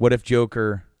 what if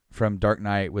Joker from Dark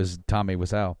Knight was Tommy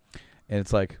Wiseau? And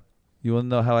it's like, you want to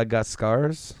know how I got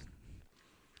scars?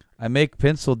 I make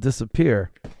pencil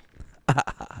disappear.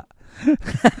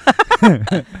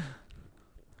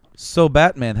 So,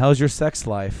 Batman, how's your sex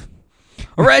life?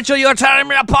 Rachel, you're tearing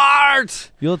me apart!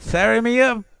 You're tearing me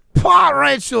apart,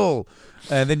 Rachel!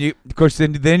 And then you, of course,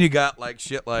 then you got like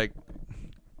shit like...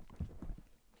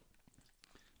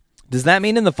 Does that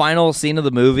mean in the final scene of the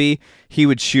movie, he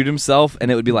would shoot himself and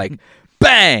it would be like,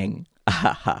 bang!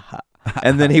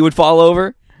 And then he would fall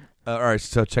over? All right,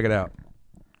 so check it out.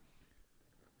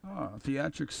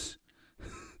 Theatrics.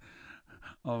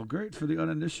 Oh, great for the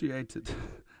uninitiated.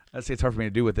 I see it's hard for me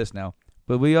to do with this now.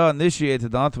 But we are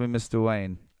initiated, aren't we, Mr.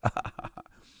 Wayne?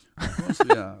 Of course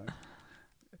we are.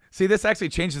 See, this actually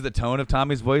changes the tone of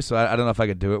Tommy's voice, so I don't know if I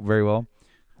could do it very well.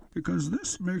 Because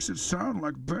this makes it sound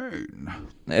like Bane.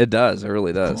 It does. It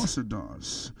really Of does. course it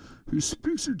does. He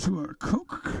speaks into a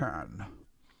Coke can.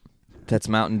 That's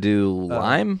Mountain Dew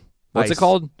Lime? What's Ice. it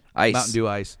called? Ice. Mountain Dew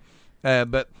Ice.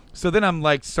 But so then I'm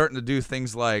like starting to do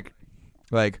things like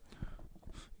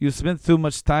you spent too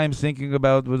much time thinking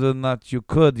about whether or not you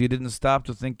could. You didn't stop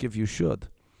to think if you should.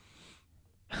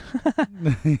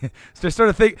 So I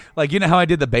started think like, you know how I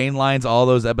did the Bane lines all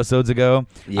those episodes ago?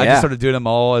 Yeah. I just started doing them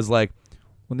all as like,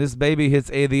 when this baby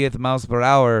hits 88 miles per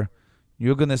hour,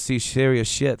 you're gonna see serious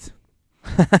shit.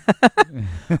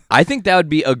 I think that would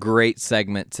be a great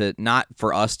segment to not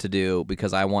for us to do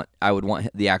because I would want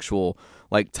the actual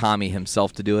like Tommy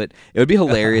himself to do it. It would be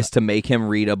hilarious to make him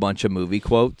read a bunch of movie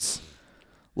quotes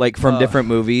like from different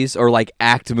movies or like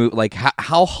like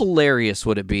how hilarious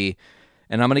would it be?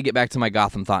 And I'm going to get back to my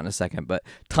Gotham thought in a second, but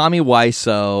Tommy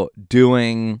Wiseau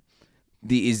doing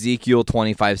the Ezekiel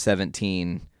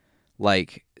 25:17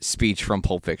 like speech from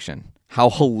Pulp Fiction. How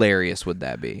hilarious would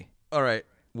that be? All right.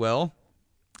 Well,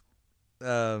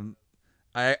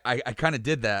 I kind of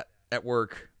did that at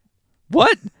work.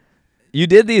 What? You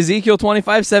did the Ezekiel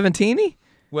 25:17?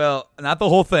 Well, not the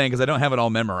whole thing because I don't have it all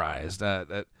memorized.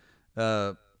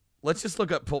 Let's just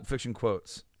look up Pulp Fiction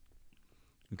quotes,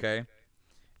 okay?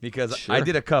 Because Sure. I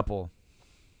did a couple.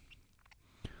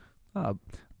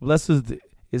 Blessed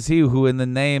is he who in the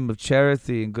name of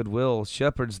charity and goodwill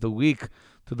shepherds the weak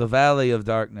to the valley of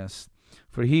darkness.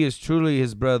 For he is truly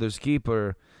his brother's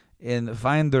keeper and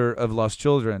finder of lost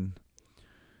children.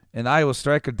 and I will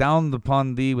strike down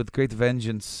upon thee with great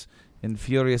vengeance. In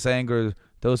furious anger,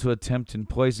 those who attempt in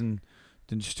poison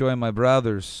to destroy my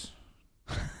brothers.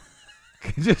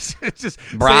 just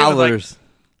Brothers.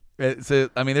 So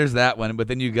I mean, there's that one, but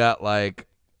then you got like,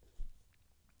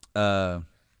 it's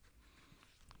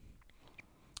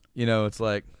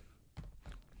like,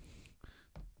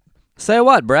 Say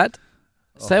what, Brett?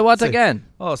 Say what again?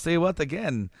 oh, say what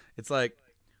again? It's like,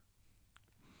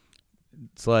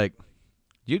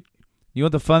 you know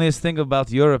what the funniest thing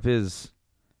about Europe is?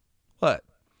 What?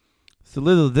 It's the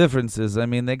little differences. I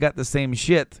mean, they got the same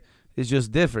shit. It's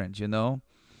just different,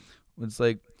 It's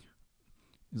like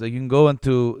you can go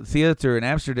into theater in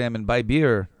Amsterdam and buy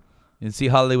beer and see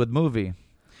Hollywood movie.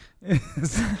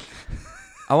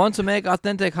 I want to make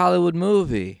authentic Hollywood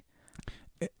movie.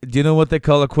 Do you know what they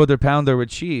call a quarter pounder with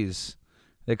cheese?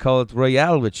 They call it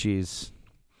Royale with cheese.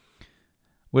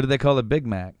 What do they call a Big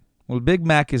Mac? Well, Big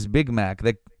Mac is Big Mac,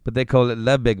 but they call it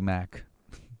Le Big Mac.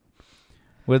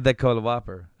 What did they call a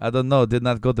Whopper? I don't know. Did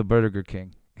not go to Burger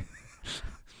King.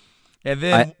 And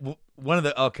then one of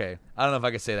the I don't know if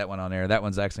I could say that one on air. That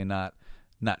one's actually not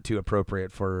too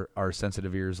appropriate for our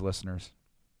sensitive ears listeners.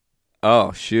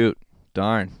 Oh, shoot.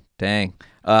 Darn. Dang.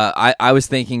 I was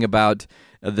thinking about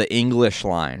the English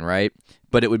line, right?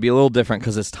 But it would be a little different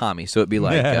because it's Tommy. So it'd be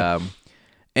like,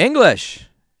 English.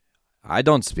 I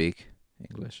don't speak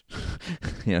English.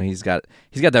 He's got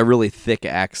that really thick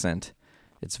accent.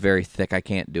 It's very thick. I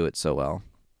can't do it so well.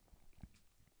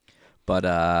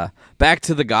 But back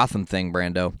to the Gotham thing,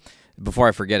 Brando. Before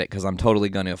I forget it, because I'm totally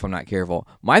going to if I'm not careful.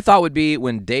 My thought would be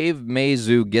when Dave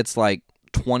Mazu gets like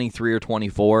 23 or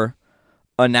 24,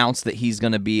 announce that he's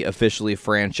going to be officially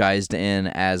franchised in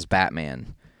as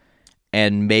Batman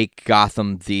and make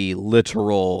Gotham the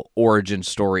literal origin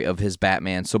story of his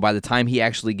Batman. So by the time he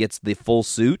actually gets the full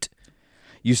suit,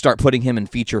 you start putting him in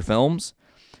feature films.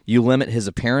 You limit his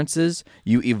appearances,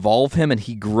 you evolve him, and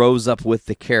he grows up with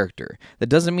the character. That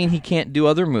doesn't mean he can't do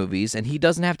other movies, and he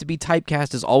doesn't have to be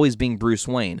typecast as always being Bruce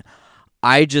Wayne.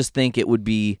 I just think it would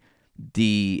be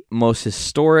the most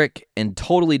historic and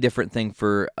totally different thing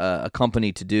for a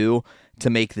company to do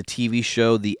to make the TV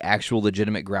show the actual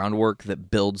legitimate groundwork that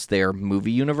builds their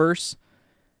movie universe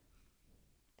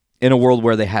in a world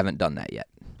where they haven't done that yet.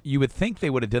 You would think they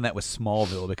would have done that with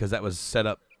Smallville because that was set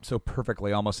up so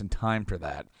perfectly almost in time for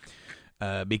that.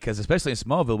 Because especially in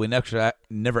Smallville, we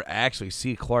never actually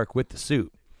see Clark with the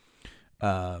suit.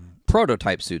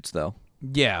 Prototype suits, though.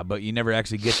 Yeah, but you never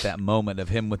actually get that moment of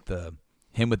him with the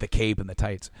cape and the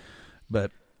tights.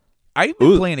 But I've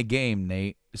been playing a game,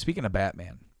 Nate. Speaking of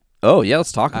Batman. Oh, yeah,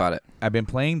 let's talk about it. I've been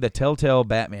playing the Telltale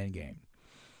Batman game.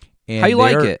 And how you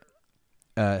like it?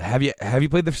 Have you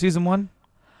played the season 1?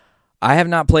 I have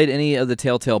not played any of the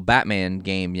Telltale Batman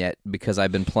game yet because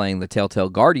I've been playing the Telltale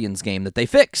Guardians game that they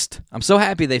fixed. I'm so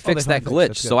happy they fixed that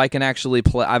glitch, so I can actually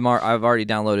play. I've already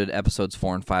downloaded episodes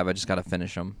 4 and 5. I just got to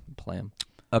finish them and play them.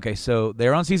 Okay, so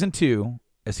they're on season 2.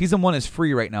 Season 1 is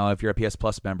free right now if you're a PS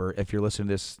Plus member, if you're listening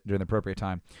to this during the appropriate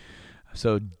time.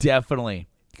 So definitely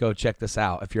go check this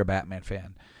out if you're a Batman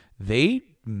fan. They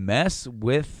mess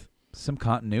with some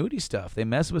continuity stuff. They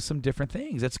mess with some different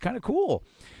things. It's kind of cool.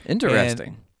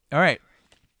 Interesting. All right,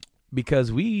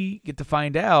 because we get to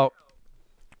find out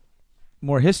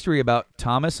more history about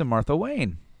Thomas and Martha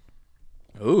Wayne.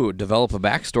 Ooh, develop a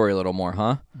backstory a little more,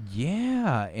 huh?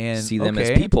 Yeah, and see them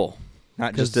as people,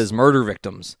 not just as murder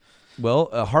victims.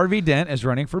 Well, Harvey Dent is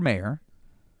running for mayor.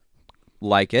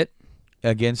 Like it.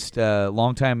 Against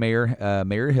longtime mayor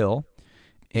Mayor Hill.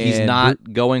 He's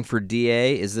not going for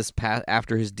DA? Is this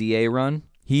after his DA run?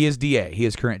 He is DA. He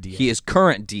is current DA. He is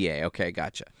current DA. Okay,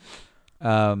 gotcha.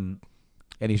 And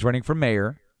he's running for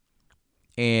mayor,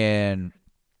 and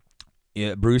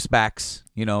Bruce backs,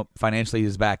 financially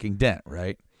is backing Dent,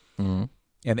 right? Mm-hmm.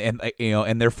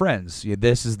 And they're friends.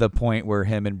 This is the point where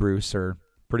him and Bruce are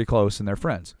pretty close, and they're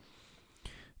friends.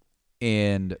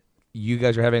 And you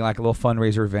guys are having like a little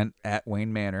fundraiser event at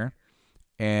Wayne Manor,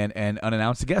 and an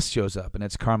unannounced guest shows up, and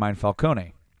it's Carmine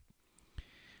Falcone.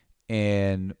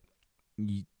 And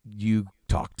you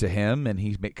talk to him, and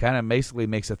he kind of basically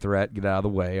makes a threat, get out of the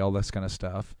way, all this kind of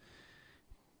stuff.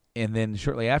 And then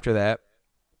shortly after that,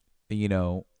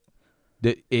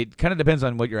 it kind of depends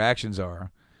on what your actions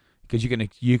are, because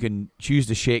you can choose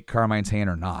to shake Carmine's hand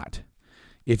or not.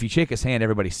 If you shake his hand,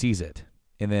 everybody sees it,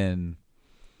 and then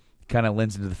kind of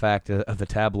lends into the fact of the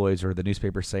tabloids or the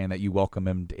newspapers saying that you welcome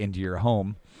him into your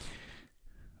home.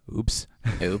 Oops.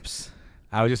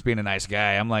 I was just being a nice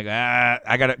guy. I'm like,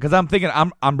 I gotta, because I'm thinking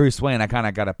I'm Bruce Wayne. I kind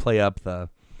of gotta play up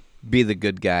be the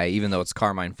good guy, even though it's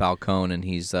Carmine Falcone and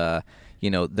he's the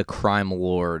crime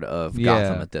lord of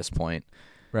Gotham at this point.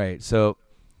 Right. So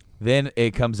Then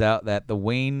it comes out that the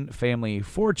Wayne family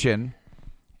fortune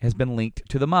has been linked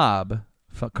to the mob,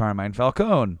 Carmine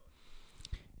Falcone.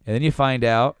 And then you find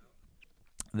out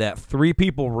that 3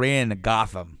 people ran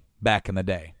Gotham back in the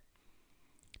day.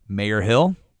 Mayor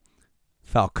Hill,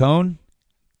 Falcone,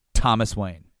 Thomas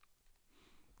Wayne.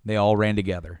 They all ran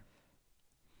together.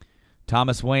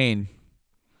 Thomas Wayne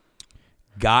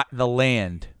got the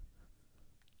land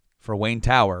for Wayne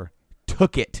Tower,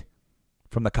 took it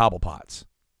from the Cobblepots.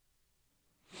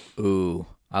 Ooh,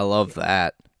 I love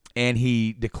that. And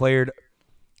he declared,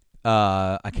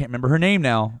 I can't remember her name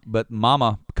now, but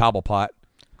Mama Cobblepot,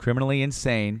 criminally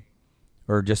insane,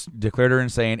 or just declared her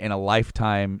insane in a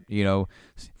lifetime,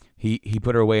 he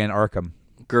put her away in Arkham.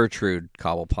 Gertrude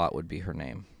Cobblepot would be her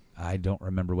name. I don't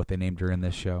remember what they named her in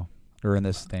this show, or in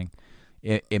this thing.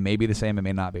 It may be the same, it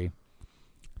may not be.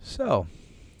 So.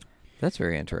 That's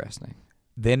very interesting.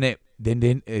 Then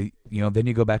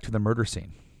you go back to the murder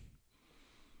scene.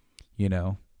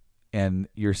 And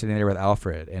you're sitting there with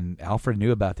Alfred, and Alfred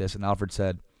knew about this, and Alfred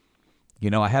said,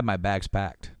 I had my bags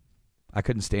packed. I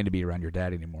couldn't stand to be around your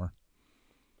dad anymore.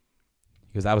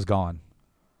 Because I was gone,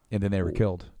 and then they were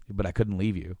killed, but I couldn't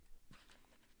leave you.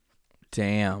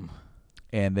 Damn.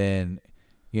 And then,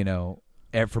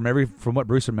 from what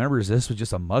Bruce remembers, this was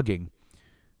just a mugging.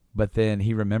 But then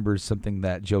he remembers something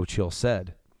that Joe Chill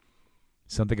said,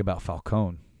 something about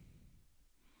Falcone.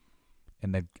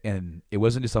 And it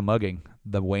wasn't just a mugging.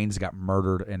 The Waynes got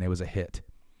murdered, and it was a hit.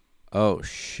 Oh,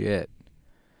 shit.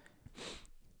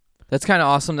 That's kind of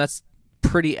awesome. That's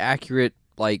pretty accurate.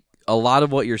 Like, a lot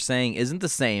of what you're saying isn't the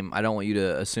same. I don't want you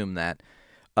to assume that.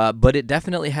 But it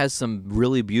definitely has some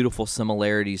really beautiful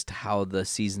similarities to how the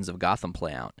seasons of Gotham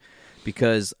play out.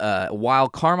 Because while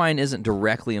Carmine isn't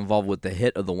directly involved with the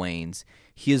hit of the Waynes,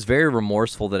 he is very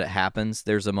remorseful that it happens.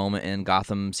 There's a moment in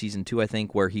Gotham Season 2, I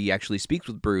think, where he actually speaks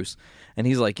with Bruce, and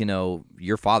he's like,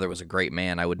 your father was a great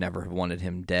man. I would never have wanted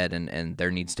him dead, and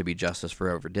there needs to be justice for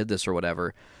whoever did this or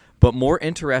whatever. But more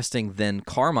interesting than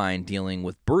Carmine dealing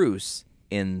with Bruce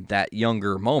in that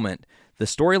younger moment, the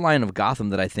storyline of Gotham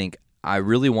that I think I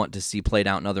really want to see played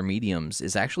out in other mediums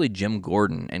is actually Jim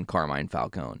Gordon and Carmine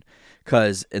Falcone.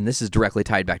 Because, and this is directly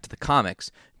tied back to the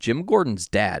comics, Jim Gordon's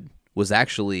dad was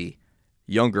actually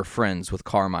younger friends with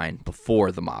Carmine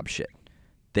before the mob shit.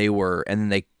 They were,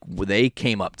 and then they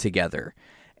came up together.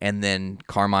 And then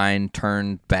Carmine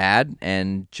turned bad,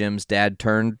 and Jim's dad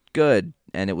turned good.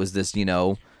 And it was this,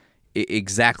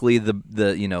 exactly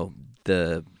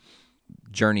the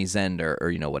journey's end or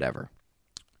whatever.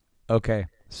 Okay,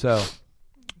 so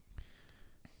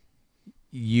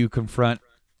you confront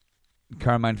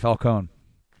Carmine Falcone,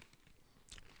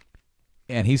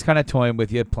 and he's kind of toying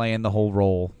with you, playing the whole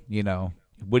role.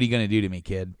 What are you going to do to me,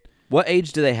 kid? What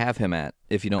age do they have him at,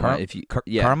 if you don't mind? If you,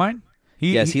 yeah. Carmine?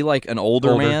 Is he like an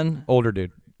older man? Older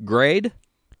dude. Grade?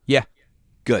 Yeah.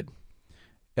 Good.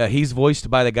 He's voiced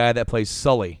by the guy that plays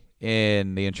Sully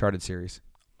in the Uncharted series.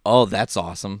 Oh, that's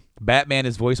awesome. Batman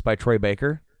is voiced by Troy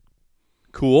Baker.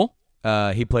 Cool.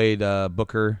 He played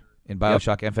Booker in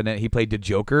BioShock Infinite. He played the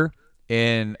Joker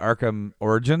in Arkham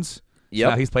Origins. Yep. So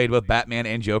now he's played both Batman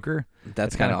and Joker.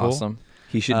 That's kind of cool. awesome.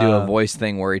 He should do a voice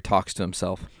thing where he talks to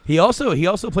himself. He also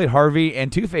played Harvey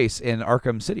and Two-Face in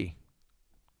Arkham City.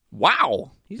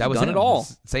 Wow. He's that was done him. it all.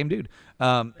 Same dude.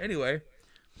 Anyway,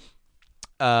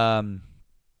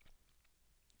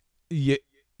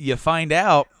 you find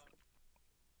out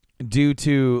due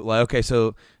to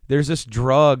so there's this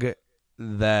drug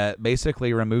that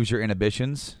basically removes your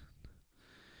inhibitions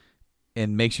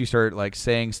and makes you start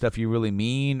saying stuff you really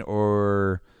mean,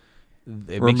 or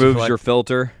it removes your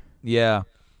filter. Yeah.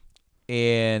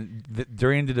 And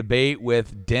during the debate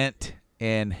with Dent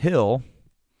and Hill,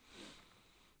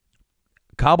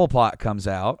 Cobblepot comes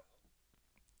out,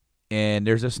 and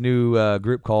there's this new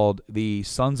group called the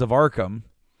Sons of Arkham,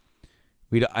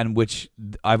 in which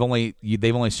they've only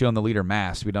shown the leader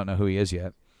masked. We don't know who he is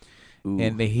yet. Ooh.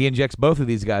 And he injects both of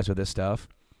these guys with this stuff,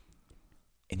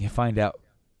 and you find out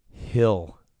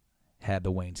Hill had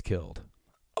the Waynes killed.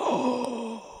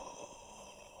 Oh,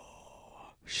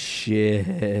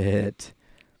 shit.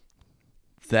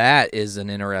 That is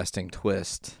an interesting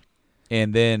twist.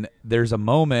 And then there's a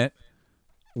moment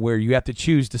where you have to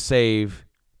choose to save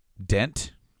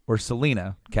Dent or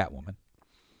Selina, Catwoman.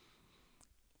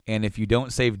 And if you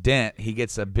don't save Dent, he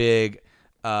gets a big,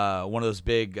 one of those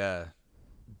big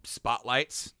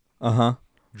spotlights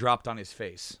dropped on his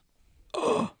face.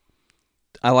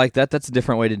 I like that. That's a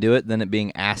different way to do it than it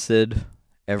being acid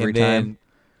every time.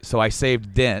 So I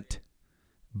saved Dent,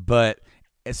 but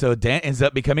so Dent ends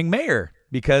up becoming mayor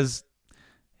because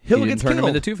Hill gets turn killed. him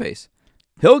into Two-Face.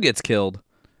 Hill gets killed.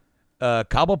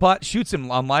 Cobblepot shoots him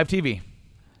on live TV.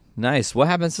 Nice. What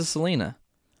happens to Selena?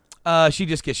 She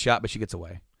just gets shot, but she gets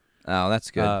away. Oh, that's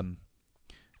good.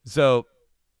 So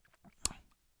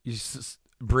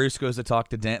Bruce goes to talk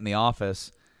to Dent in the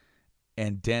office,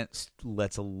 and Dent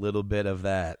lets a little bit of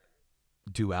that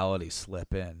duality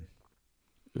slip in.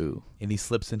 Ooh. And he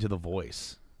slips into the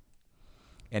voice.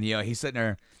 And he's sitting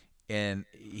there, and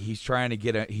he's trying to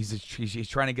get he's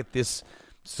trying to get this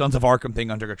Sons of Arkham thing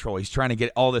under control. He's trying to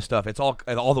get all this stuff. It's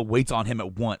all the weight's on him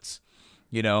at once,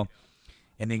 And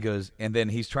then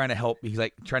he's trying to help. He's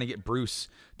like trying to get Bruce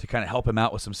to kind of help him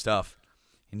out with some stuff.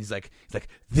 And he's like,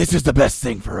 this is the best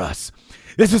thing for us.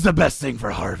 This is the best thing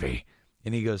for Harvey.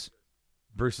 And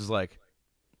Bruce is like,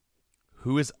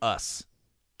 who is us?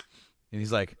 And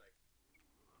he's like,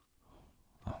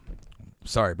 oh,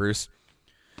 sorry, Bruce.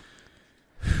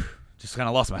 Just kind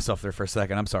of lost myself there for a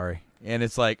second. I'm sorry. And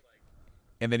it's like,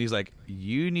 and then he's like,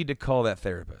 you need to call that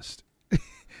therapist.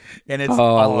 And it's,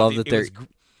 I love that they're it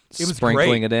was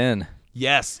sprinkling great. it in.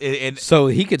 Yes. So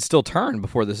he could still turn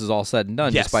before this is all said and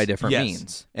done, just by different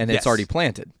means. And it's already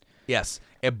planted. Yes.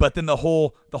 But then the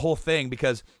whole thing,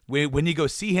 because when you go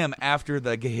see him after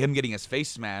him getting his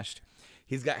face smashed,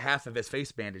 he's got half of his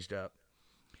face bandaged up.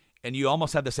 And you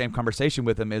almost had the same conversation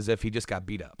with him as if he just got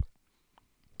beat up.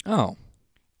 Oh.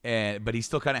 But he's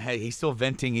still kind of he's still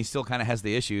venting. He still kind of has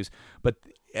the issues. But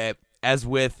as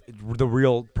with the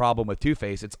real problem with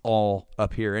Two-Face, it's all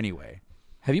up here anyway.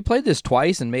 Have you played this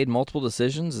twice and made multiple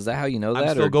decisions? Is that how you know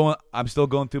that? I'm still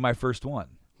going through my first one.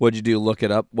 What'd you do? Look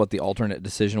it up? What the alternate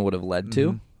decision would have led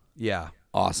to? Yeah.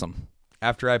 Awesome.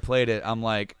 After I played it, I'm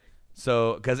like,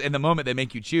 because in the moment they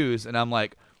make you choose, and I'm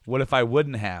like, what if I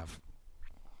wouldn't have?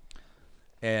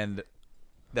 And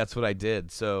that's what I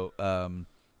did. So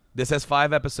this has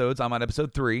 5 episodes. I'm on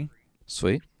episode 3.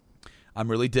 Sweet.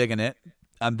 I'm really digging it.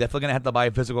 I'm definitely gonna have to buy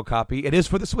a physical copy. It is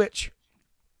for the Switch,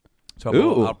 so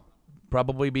I'll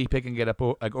probably be picking it up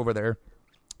over there,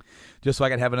 just so I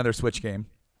can have another Switch game.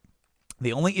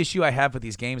 The only issue I have with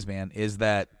these games, man, is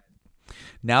that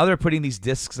now they're putting these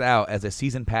discs out as a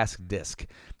season pass disc,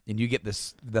 and you get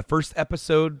the first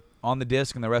episode on the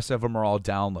disc, and the rest of them are all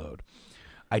download.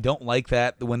 I don't like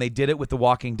that. When they did it with The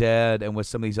Walking Dead and with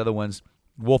some of these other ones,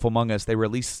 Wolf Among Us, they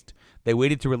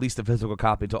waited to release the physical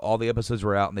copy until all the episodes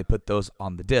were out, and they put those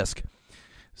on the disc.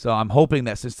 So I'm hoping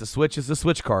that since the Switch is the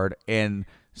Switch card, and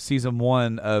season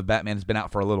 1 of Batman has been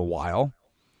out for a little while,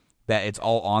 that it's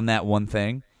all on that one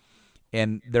thing.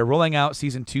 And they're rolling out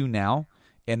season 2 now,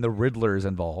 and the Riddler is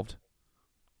involved.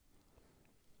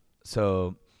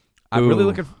 So I'm really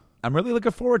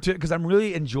looking forward to it, because I'm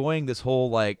really enjoying this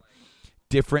whole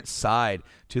different side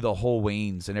to the whole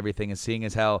Waynes and everything, and seeing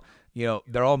as how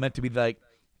they're all meant to be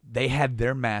they had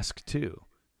their mask too.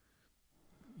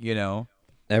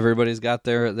 Everybody's got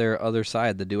their other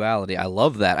side, the duality. I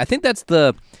love that. I think that's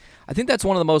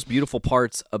one of the most beautiful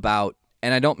parts about,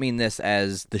 and I don't mean this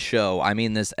as the show, I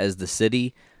mean this as the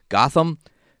city, Gotham,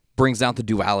 brings out the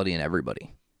duality in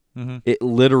everybody. Mm-hmm. It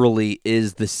literally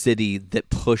is the city that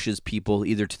pushes people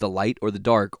either to the light or the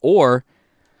dark, or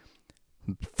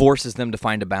forces them to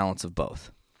find a balance of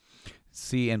both.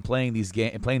 See, and playing this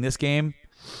game,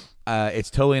 it's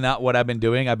totally not what I've been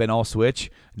doing. I've been all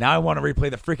Switch. Now I want to replay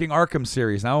the freaking Arkham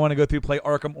series. Now I want to go through play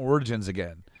Arkham Origins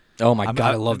again. Oh my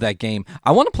God, I love that game.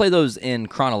 I want to play those in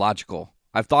chronological.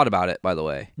 I've thought about it, by the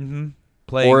way. Mm-hmm.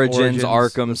 Origins,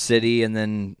 Arkham City, and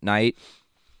then Night.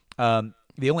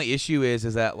 The only issue is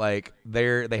that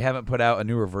they haven't put out a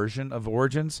newer version of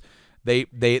Origins. They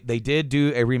did do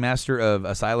a remaster of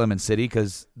Asylum and City,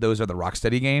 because those are the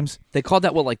Rocksteady games. They called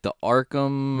that the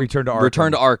Arkham Return to Arkham.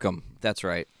 Return to Arkham. That's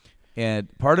right. And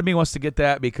part of me wants to get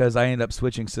that because I ended up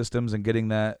switching systems and getting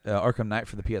that Arkham Knight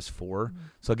for the PS4.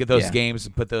 So I'll get those games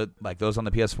and put those on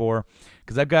the PS4,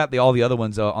 because I've got all the other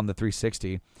ones on the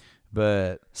 360.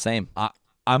 But same.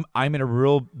 I'm in a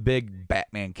real big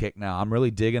Batman kick now. I'm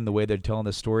really digging the way they're telling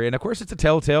the story, and of course it's a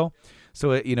Telltale,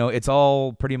 so it's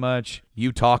all pretty much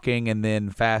you talking and then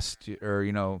fast or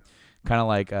kind of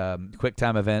like quick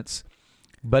time events.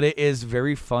 But it is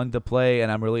very fun to play,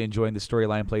 and I'm really enjoying the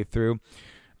storyline play through.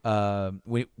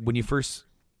 When you first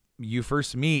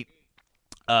meet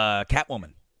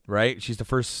Catwoman, right? She's the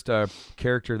first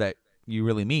character that you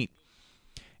really meet,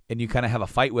 and you kind of have a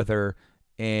fight with her,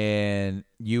 and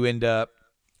you end up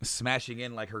smashing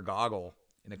in her goggle,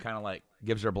 and it kind of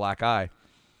gives her a black eye,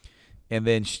 and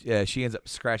then she ends up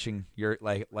scratching your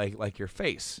your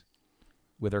face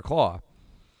with her claw,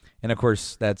 and of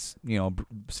course that's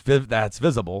that's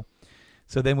visible.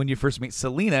 So then when you first meet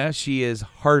Selena, she is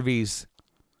Harvey's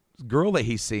girl that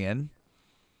he's seeing,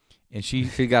 and she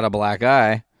got a black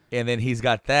eye, and then he's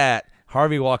got that.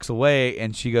 Harvey walks away,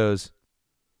 and she goes,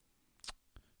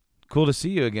 "Cool to see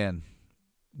you again,"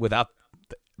 without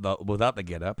the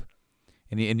get up,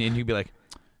 and you'd be like,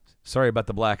 "Sorry about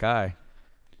the black eye."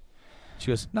 She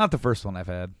goes, "Not the first one I've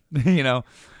had," you know.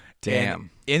 Damn. And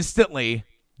instantly,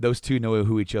 those two know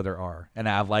who each other are, and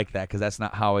I like that because that's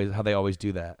not how they always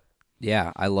do that.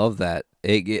 Yeah, I love that.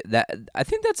 I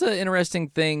think that's an interesting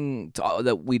thing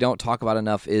that we don't talk about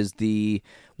enough is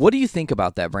what do you think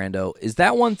about that, Brando? Is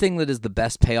that one thing that is the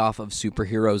best payoff of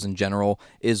superheroes in general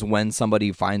is when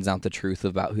somebody finds out the truth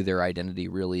about who their identity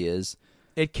really is?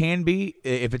 It can be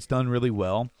if it's done really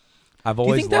well. I've Do you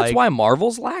always think that's why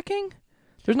Marvel's lacking?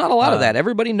 There's not a lot of that.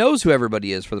 Everybody knows who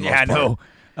everybody is for the most part. Yeah,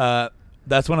 I know.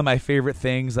 That's one of my favorite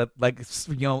things. That,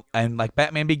 and like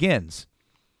Batman Begins.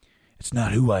 It's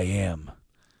not who I am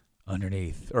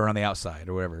underneath or on the outside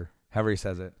or whatever. However he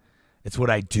says it. It's what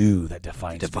I do that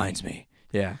defines me.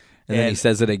 Yeah. And then he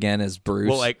says it again as Bruce.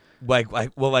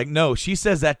 Well, no, she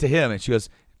says that to him, and she goes,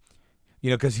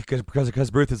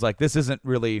 because Bruce is like, this isn't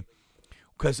really,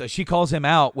 because she calls him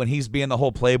out when he's being the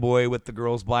whole playboy with the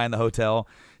girls buying the hotel,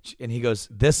 and he goes,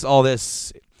 all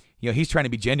this, he's trying to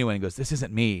be genuine. He goes, this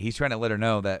isn't me. He's trying to let her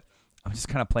know that I'm just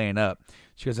kind of playing up.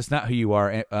 She goes, it's not who you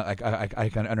are. I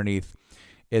kind of underneath.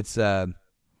 It's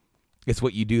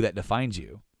what you do that defines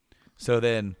you. So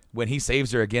then when he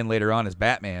saves her again later on as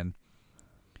Batman,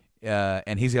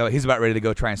 and he's about ready to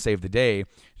go try and save the day,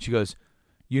 she goes,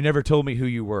 you never told me who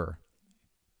you were.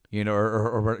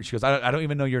 Or she goes, I don't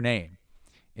even know your name.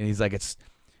 And he's like,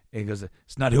 he goes,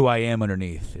 it's not who I am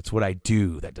underneath. It's what I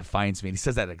do that defines me. And he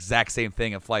says that exact same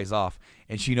thing and flies off,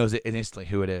 and she knows it instantly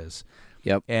who it is.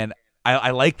 Yep. And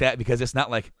I like that because it's not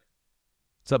like,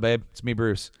 what's up, babe? It's me,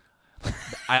 Bruce.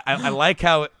 I like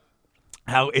how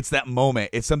it's that moment.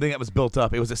 It's something that was built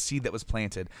up. It was a seed that was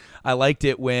planted. I liked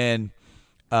it when,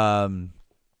 and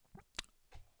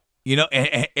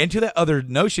to that other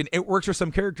notion, it works for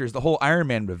some characters. The whole Iron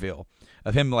Man reveal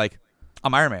of him like,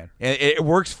 I'm Iron Man. It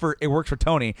works for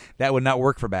Tony. That would not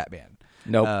work for Batman.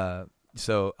 Nope.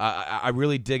 So I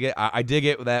really dig it. I dig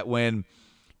it that when,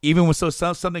 even with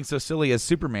something so silly as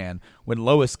Superman, when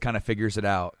Lois kind of figures it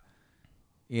out,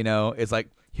 it's like,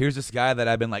 here's this guy that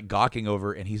I've been like gawking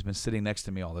over, and he's been sitting next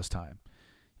to me all this time.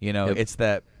 Yep. It's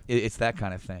that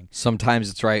kind of thing.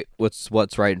 Sometimes it's right.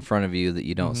 What's right in front of you that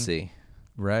you don't see.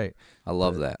 Right. I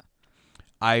love that.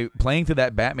 Playing through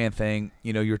that Batman thing,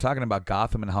 you were talking about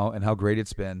Gotham and how great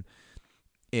it's been.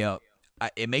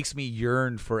 It makes me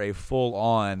yearn for a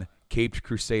full-on Caped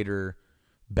Crusader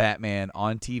Batman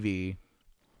on TV,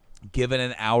 given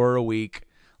an hour a week.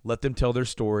 Let them tell their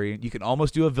story. You can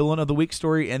almost do a villain of the week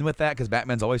story in with that because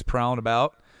Batman's always prowling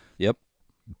about. Yep.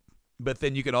 But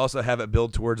then you can also have it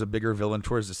build towards a bigger villain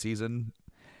towards the season.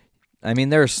 I mean,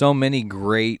 there are so many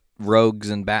great rogues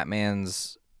in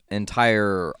Batman's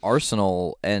entire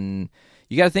arsenal, and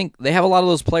you got to think they have a lot of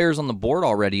those players on the board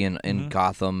already in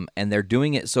Gotham, and they're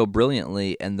doing it so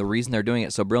brilliantly. And the reason they're doing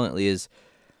it so brilliantly is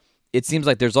it seems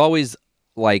like there's always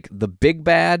like the big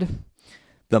bad,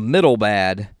 the middle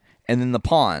bad, and then the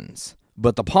pawns.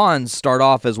 But the pawns start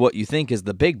off as what you think is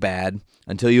the big bad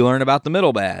until you learn about the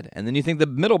middle bad. And then you think the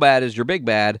middle bad is your big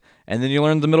bad, and then you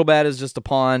learn the middle bad is just a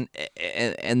pawn,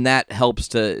 and that helps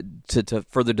to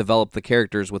further develop the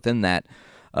characters within that.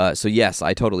 So yes,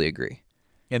 I totally agree.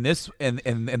 In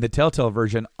the Telltale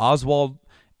version, Oswald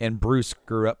and Bruce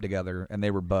grew up together, and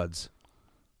they were buds.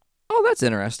 Oh, that's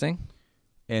interesting.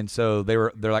 And so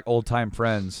they're like old time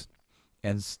friends,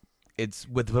 and it's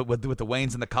with the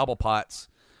Waynes and the Cobblepots,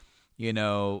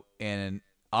 and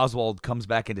Oswald comes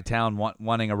back into town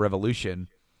wanting a revolution,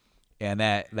 and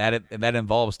that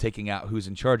involves taking out who's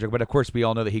in charge. But of course, we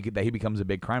all know that he becomes a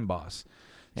big crime boss.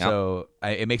 Yep. So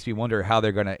it makes me wonder how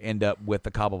they're going to end up with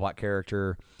the Cobblepot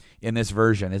character in this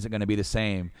version. Is it going to be the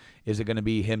same? Is it going to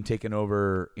be him taking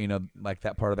over, like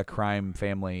that part of the crime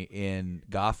family in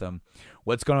Gotham?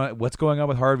 What's going on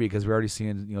with Harvey? Because we're already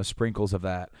seeing sprinkles of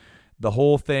that. The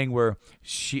whole thing where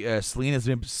Selina's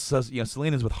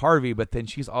with Harvey, but then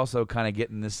she's also kind of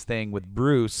getting this thing with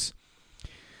Bruce,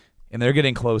 and they're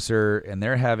getting closer, and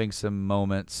they're having some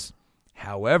moments.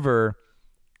 However,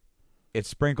 it's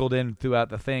sprinkled in throughout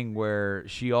the thing where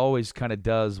she always kind of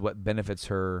does what benefits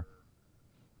her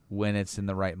when it's in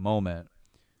the right moment.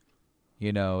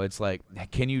 It's like,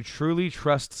 can you truly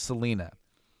trust Selina?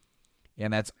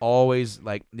 And that's always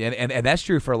like, and that's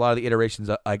true for a lot of the iterations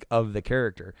of the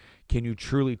character. Can you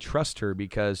truly trust her?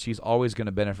 Because she's always going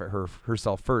to benefit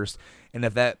herself first. And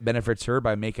if that benefits her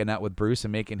by making out with Bruce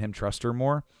and making him trust her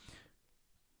more,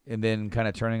 and then kind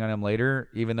of turning on him later,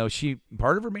 even though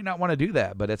part of her may not want to do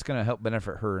that, but it's going to help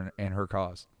benefit her and her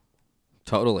cause.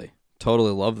 Totally.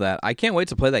 Totally love that. I can't wait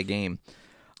to play that game.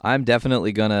 I'm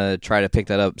definitely going to try to pick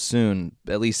that up soon,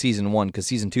 at least Season 1, because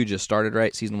Season 2 just started,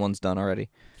 right? Season 1's done already.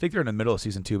 I think they're in the middle of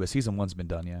Season 2, but Season 1's been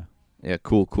done, yeah. Yeah,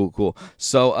 cool.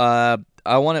 So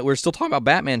we're still talking about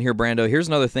Batman here, Brando. Here's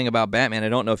another thing about Batman. I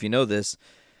don't know if you know this.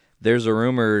 There's a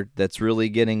rumor that's really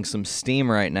getting some steam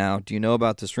right now. Do you know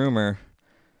about this rumor?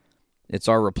 It's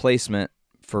our replacement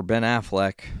for Ben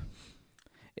Affleck.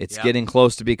 It's getting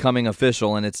close to becoming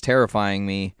official, and it's terrifying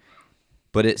me.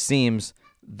 But it seems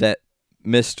that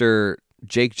Mr.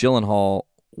 Jake Gyllenhaal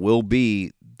will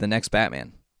be the next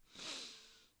Batman.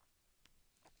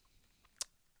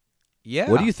 Yeah.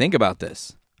 What do you think about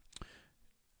this?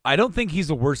 I don't think he's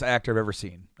the worst actor I've ever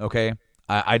seen, okay?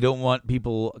 I don't want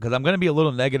people, because I'm going to be a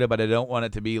little negative, but I don't want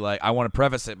it to be like, I want to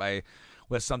preface it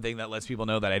with something that lets people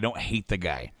know that I don't hate the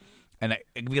guy.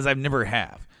 Because I've never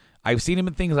have. I've seen him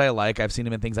in things I like. I've seen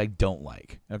him in things I don't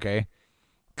like, okay?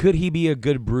 Could he be a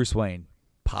good Bruce Wayne?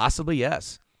 Possibly,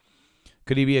 yes.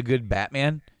 Could he be a good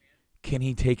Batman? Can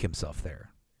he take himself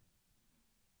there?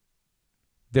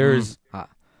 There's...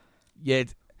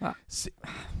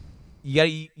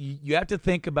 You have to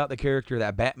think about the character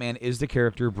that Batman is the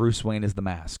character, Bruce Wayne is the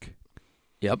mask.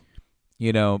 Yep.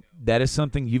 You know, that is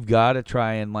something you've got to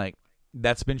try and, like,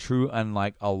 that's been true on,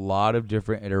 like, a lot of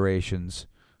different iterations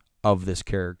of this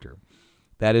character.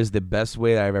 That is the best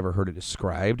way that I've ever heard it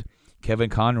described. Kevin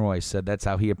Conroy said that's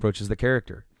how he approaches the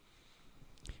character.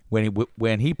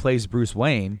 When he plays Bruce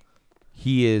Wayne,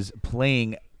 he is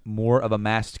playing more of a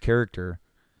masked character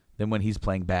than when he's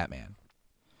playing Batman.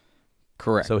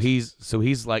 Correct. So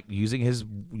he's like using his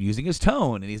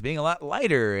tone, and he's being a lot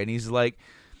lighter, and he's like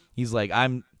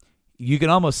you can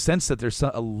almost sense that there's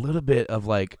a little bit of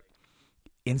like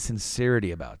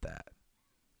insincerity about that.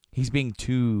 He's being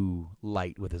too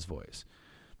light with his voice.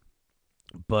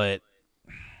 But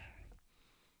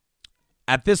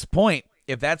at this point,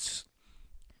 if that's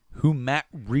who Matt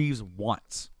Reeves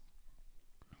wants,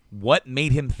 what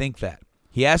made him think that?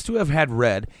 He has to have had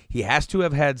read. He has to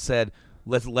have had said,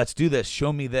 Let's do this.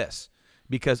 Show me this.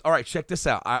 Because, all right, check this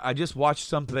out. I just watched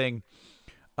something,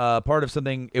 part of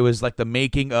something. It was like the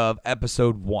making of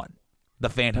Episode 1, The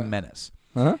Phantom Menace.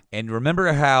 Uh-huh. And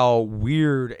remember how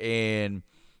weird and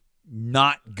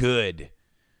not good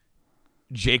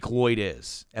Jake Lloyd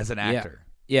is as an actor.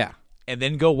 Yeah. And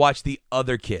then go watch the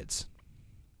other kids.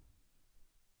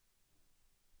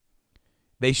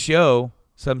 They show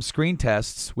some screen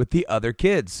tests with the other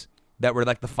kids that were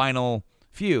like the final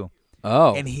few.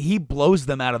 Oh. And he blows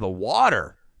them out of the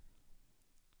water.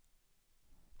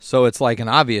 So it's like an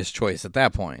obvious choice at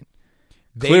that point.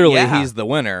 Clearly he's the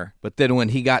winner, but then when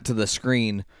he got to the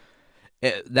screen,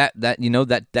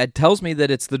 that tells me that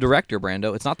it's the director,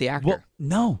 Brando. It's not the actor. Well,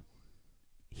 no.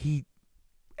 He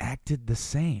acted the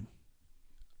same.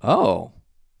 Oh.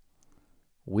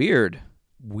 Weird.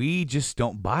 We just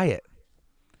don't buy it.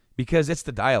 Because it's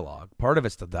the dialogue. Part of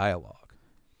it's the dialogue.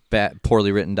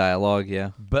 Poorly written dialogue, yeah.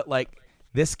 But, like,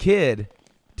 this kid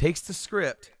takes the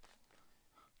script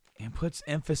and puts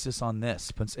emphasis on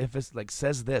this. Puts emphasis, like,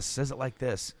 says it like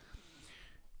this.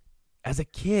 As a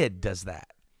kid does that.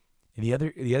 And the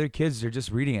other kids are just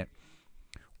reading it.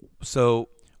 So,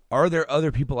 are there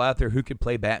other people out there who could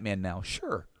play Batman now?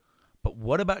 Sure. But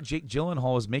what about Jake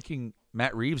Gyllenhaal is making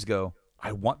Matt Reeves go,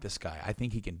 I want this guy. I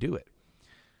think he can do it.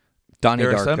 Donnie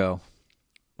Darko.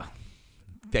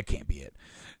 That can't be it.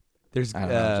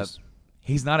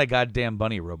 He's not a goddamn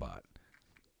bunny robot.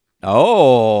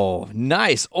 Oh,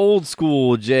 nice. Old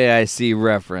school JIC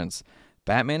reference.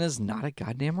 Batman is not a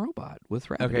goddamn robot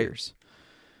with rabbit ears.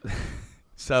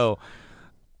 So,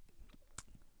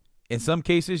 in some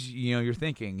cases, you're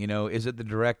thinking, is it the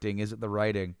directing? Is it the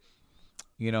writing?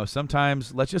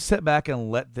 Sometimes let's just sit back and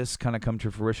let this kind of come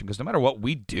to fruition. Because no matter what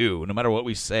we do, no matter what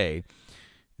we say,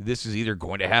 this is either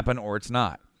going to happen or it's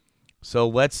not. So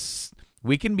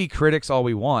we can be critics all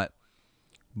we want,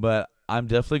 but I'm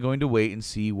definitely going to wait and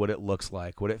see what it looks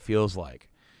like, what it feels like.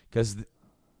 Because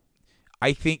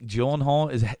I think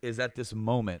Gyllenhaal is at this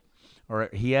moment,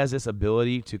 or he has this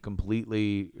ability to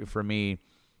completely, for me,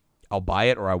 I'll buy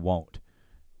it or I won't.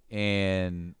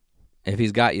 And if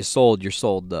he's got you sold, you're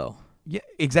sold, though. Yeah,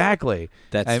 exactly.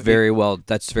 That's very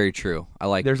true. I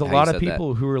like. There's a lot of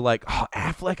people who are like, "Oh,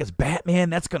 Affleck as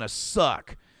Batman, that's gonna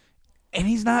suck," and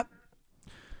he's not.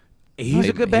 He's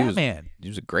a good Batman. He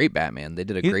was a great Batman. They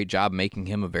did a great job making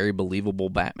him a very believable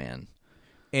Batman.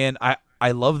 And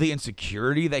I love the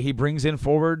insecurity that he brings in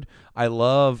forward. I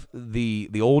love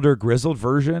the older grizzled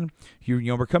version.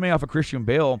 We're coming off of Christian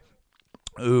Bale,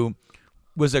 who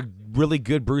was a really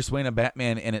good Bruce Wayne and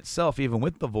Batman in itself, even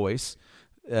with the voice.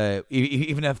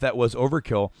 even if that was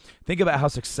overkill, think about how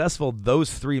successful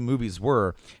those 3 movies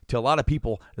were. To a lot of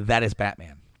people, that is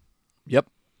Batman. Yep.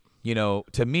 You know,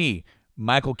 to me,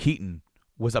 Michael Keaton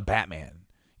was a Batman.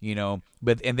 You know,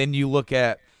 and then you look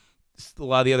at a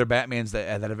lot of the other Batmans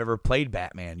that have ever played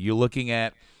Batman. You're looking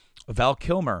at Val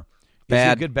Kilmer.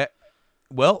 Bad. Is he a good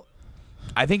Well,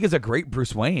 I think he's a great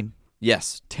Bruce Wayne.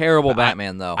 Yes, terrible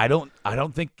Batman though. I don't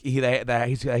think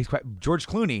he's quite George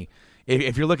Clooney.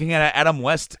 If you're looking at an Adam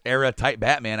West era type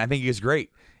Batman, I think he's great.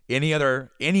 Any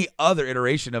other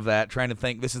iteration of that, trying to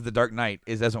think this is the Dark Knight,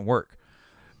 doesn't work.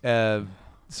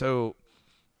 So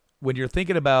when you're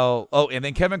thinking about and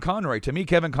then Kevin Conroy, to me,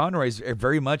 Kevin Conroy is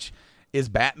very much is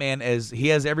Batman, as he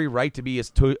has every right to be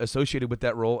associated with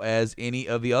that role as any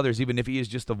of the others, even if he is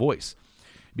just a voice,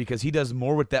 because he does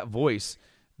more with that voice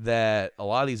that a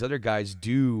lot of these other guys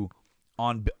do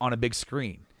on a big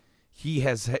screen.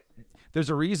 There's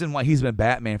a reason why he's been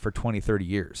Batman for 20, 30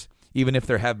 years, even if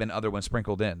there have been other ones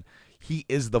sprinkled in. He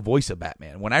is the voice of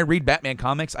Batman. When I read Batman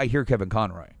comics, I hear Kevin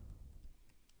Conroy.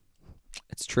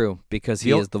 It's true, because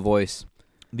he is the voice.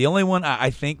 The only one I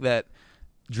think that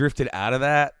drifted out of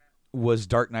that was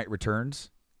Dark Knight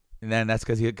Returns, and then that's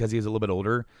because he was a little bit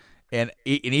older. And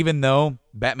even though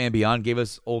Batman Beyond gave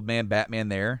us old man Batman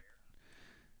there,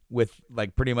 with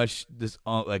like pretty much this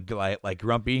like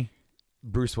grumpy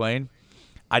Bruce Wayne,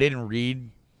 I didn't read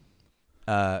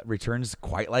Returns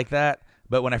quite like that.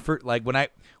 But when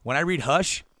I read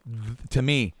Hush, to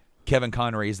me, Kevin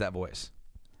Conroy is that voice.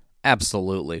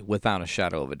 Absolutely, without a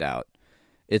shadow of a doubt.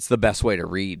 It's the best way to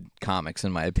read comics,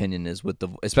 in my opinion, is with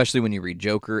especially when you read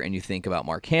Joker and you think about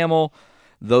Mark Hamill.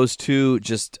 Those two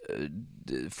just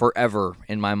forever,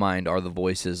 in my mind, are the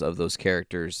voices of those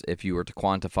characters, if you were to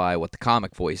quantify what the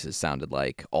comic voices sounded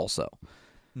like also.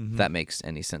 If that makes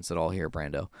any sense at all here,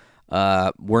 Brando.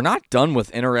 We're not done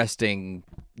with interesting,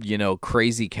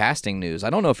 crazy casting news. I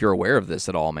don't know if you're aware of this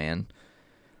at all, man.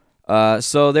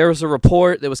 So there was a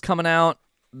report that was coming out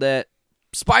that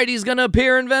Spidey's going to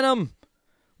appear in Venom.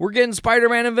 We're getting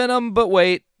Spider-Man in Venom, but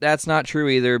wait, that's not true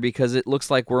either, because it looks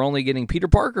like we're only getting Peter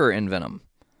Parker in Venom.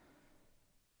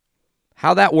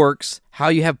 How that works, how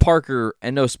you have Parker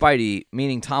and no Spidey,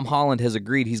 meaning Tom Holland has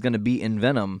agreed he's going to be in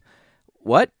Venom.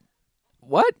 What?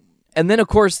 And then, of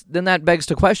course, that begs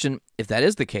to question, if that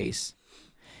is the case,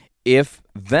 if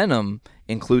Venom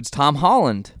includes Tom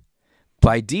Holland,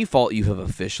 by default you have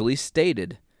officially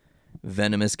stated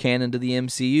Venom is canon to the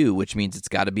MCU, which means it's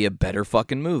got to be a better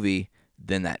fucking movie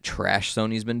than that trash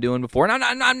Sony's been doing before. And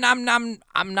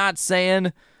I'm not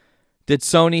saying that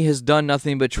Sony has done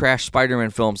nothing but trash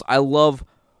Spider-Man films. I love,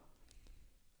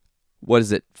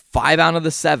 5 out of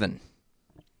the 7.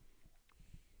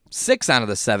 6 out of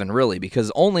the 7, really,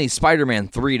 because only Spider-Man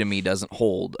 3 to me doesn't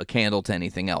hold a candle to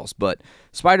anything else. But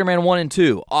Spider-Man 1 and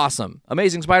 2, awesome.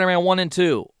 Amazing Spider-Man 1 and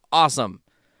 2, awesome.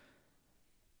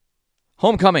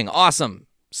 Homecoming, awesome.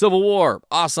 Civil War,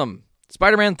 awesome.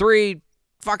 Spider-Man 3,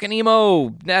 fucking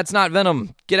emo. That's not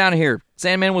Venom. Get out of here.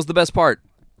 Sandman was the best part.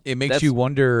 It makes you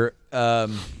wonder.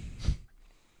 I'm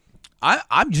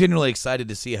genuinely excited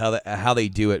to see how they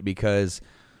do it, because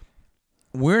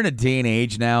we're in a day and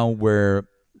age now where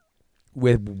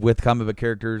with comic book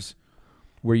characters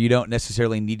where you don't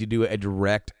necessarily need to do a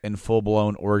direct and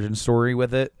full-blown origin story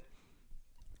with it.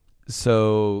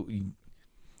 So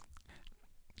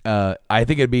I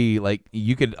think it'd be like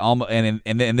you could almost, and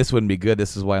this wouldn't be good.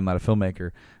 This is why I'm not a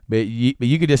filmmaker. But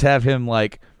you could just have him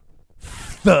like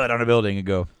thud on a building and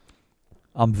go,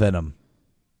 "I'm Venom."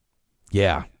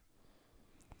 Yeah.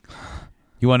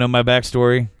 You want to know my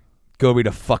backstory? Go read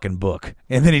a fucking book.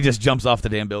 And then he just jumps off the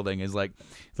damn building. He's like,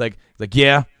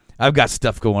 yeah, I've got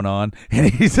stuff going on. And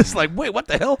he's just like, wait, what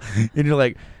the hell? And you're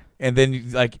like, and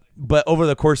then like, but over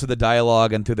the course of the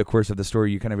dialogue and through the course of the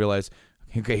story, you kind of realize,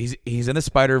 okay, he's in the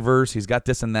Spider-Verse. He's got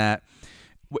this and that.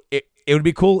 It would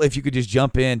be cool if you could just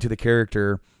jump into the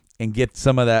character and get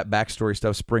some of that backstory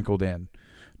stuff sprinkled in,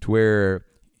 to where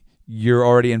you're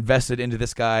already invested into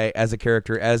this guy as a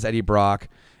character, as Eddie Brock,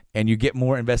 and you get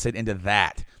more invested into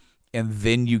that. And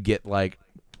then you get like,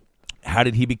 how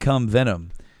did he become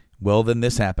Venom? Well, then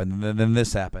this happened, and then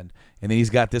this happened, and then he's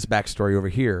got this backstory over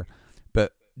here.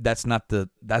 But that's not the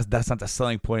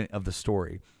selling point of the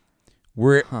story.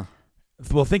 Well,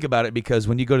 think about it, because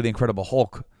when you go to the Incredible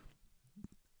Hulk,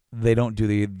 they don't do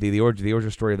the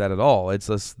origin story of that at all. It's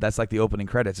just, that's like the opening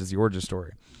credits is the origin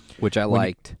story, which I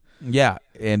liked. Yeah,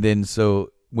 and then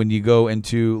so when you go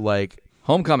into like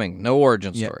Homecoming, no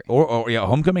origin story.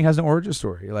 Homecoming has no origin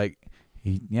story. Like,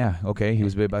 he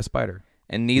was bit by a spider.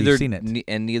 And neither seen it.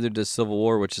 And neither does Civil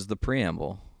War, which is the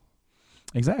preamble.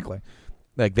 Exactly.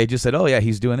 Like, they just said, oh yeah,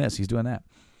 he's doing this, he's doing that.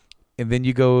 And then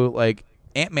you go like,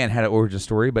 Ant-Man had an origin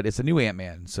story, but it's a new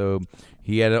Ant-Man. So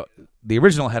the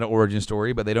original had an origin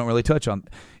story, but they don't really touch on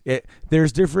it.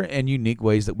 There's different and unique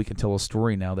ways that we can tell a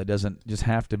story now that doesn't just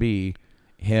have to be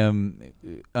him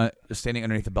standing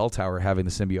underneath the bell tower having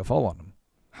the symbiote fall on him.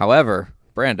 However,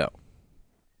 Brando,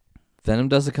 Venom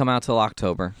doesn't come out till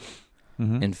October.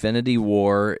 Mm-hmm. Infinity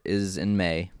War is in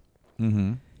May.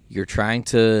 Mm-hmm. You're trying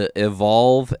to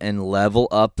evolve and level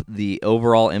up the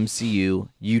overall MCU.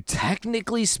 You,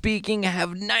 technically speaking,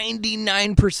 have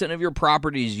 99% of your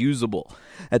properties usable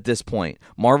at this point.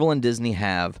 Marvel and Disney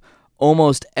have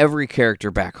almost every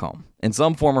character back home in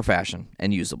some form or fashion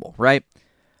and usable, right?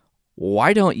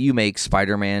 Why don't you make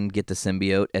Spider-Man get the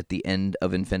symbiote at the end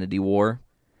of Infinity War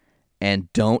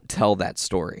and don't tell that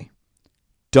story?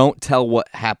 Don't tell what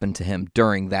happened to him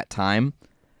during that time.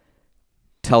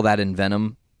 Tell that in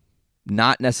Venom.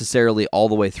 Not necessarily all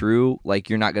the way through. Like,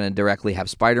 you're not going to directly have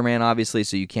Spider-Man, obviously,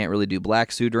 so you can't really do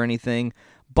Black Suit or anything.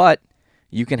 But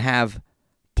you can have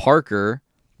Parker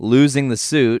losing the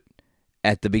suit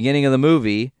at the beginning of the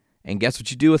movie, and guess what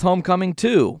you do with Homecoming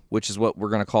 2, which is what we're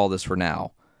going to call this for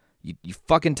now. You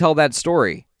fucking tell that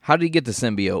story. How did he get the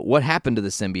symbiote? What happened to the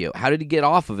symbiote? How did he get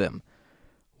off of him?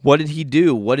 What did he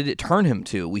do? What did it turn him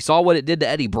to? We saw what it did to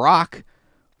Eddie Brock.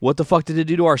 What the fuck did it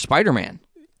do to our Spider-Man?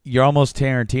 You're almost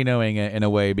Tarantinoing it in a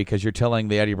way because you're telling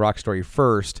the Eddie Brock story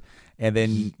first, and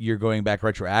then you're going back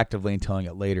retroactively and telling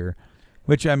it later.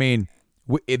 Which, I mean,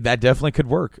 that definitely could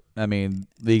work. I mean,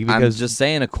 because I'm just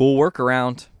saying, a cool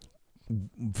workaround.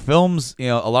 Films,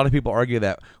 a lot of people argue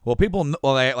that,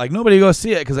 like nobody goes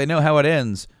see it because they know how it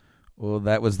ends. Well,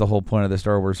 that was the whole point of the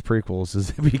Star Wars prequels,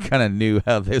 is we kind of knew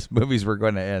how these movies were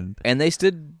going to end. And they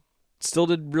still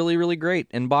did really, really great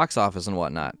in box office and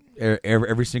whatnot.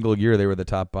 Every single year, they were the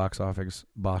top box office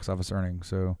earnings.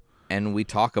 So, and we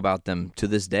talk about them to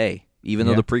this day, even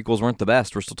though the prequels weren't the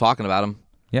best. We're still talking about them.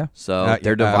 Yeah, so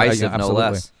they're divisive, no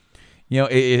less.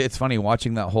 It's funny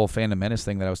watching that whole Phantom Menace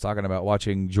thing that I was talking about.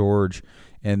 Watching George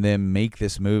and them make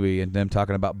this movie, and them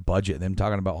talking about budget, them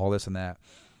talking about all this and that.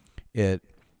 It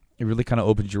really kind of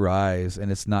opens your eyes,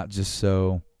 and it's not just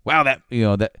so wow that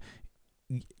that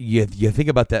you think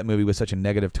about that movie with such a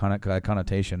negative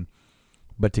connotation.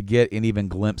 But to get an even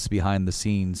glimpse behind the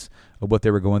scenes of what they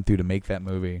were going through to make that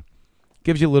movie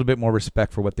gives you a little bit more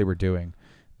respect for what they were doing.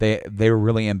 They were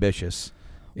really ambitious.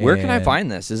 Where can I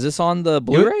find this? Is this on the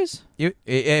Blu-rays?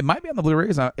 It might be on the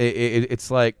Blu-rays.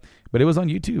 It's like, but it was on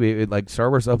YouTube. Like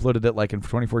Star Wars uploaded it like in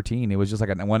 2014. It was just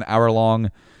like a 1 hour long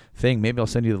thing. Maybe I'll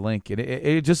send you the link.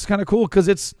 It just kind of cool because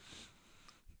it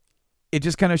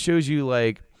just kind of shows you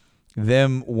like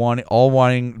them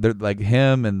wanting like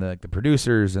him and the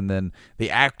producers and then the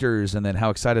actors and then how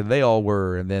excited they all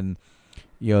were and then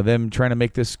them trying to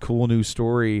make this cool new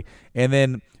story. And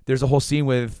then there's a whole scene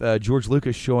with George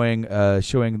Lucas showing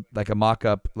like a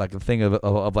mock-up, like a thing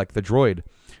of like the droid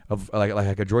of like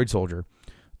a droid soldier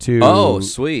to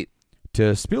sweet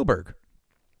to Spielberg.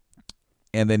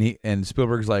 And then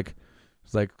Spielberg's like,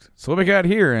 so what we got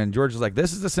here? And George is like,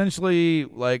 this is essentially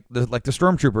like the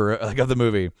stormtrooper like of the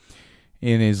movie.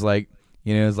 And he's like,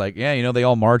 they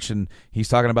all march, and he's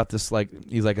talking about this like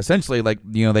he's like essentially like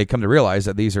they come to realize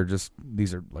that these are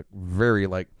like very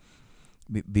like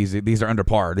these are under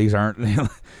par. These aren't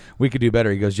we could do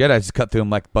better. He goes, Jedi just cut through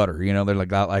them like butter. They're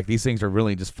like these things are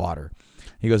really just fodder.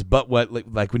 He goes, but what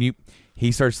like when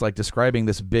he starts like describing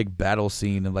this big battle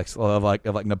scene of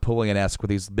like Napoleon-esque with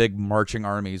these big marching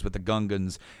armies with the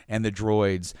Gungans and the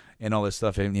droids and all this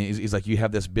stuff. And he's like, you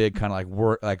have this big kind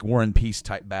of like War and Peace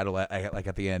type battle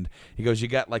at the end. He goes, you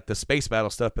got like the space battle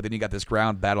stuff, but then you got this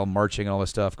ground battle marching and all this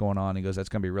stuff going on. He goes, that's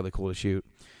gonna be really cool to shoot.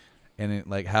 And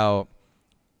like how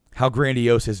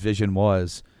grandiose his vision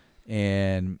was,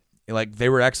 and like they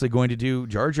were actually going to do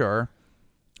Jar Jar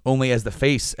only as the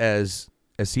face as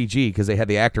CG because they had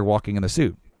the actor walking in the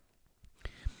suit.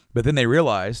 But then they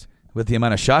realized with the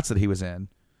amount of shots that he was in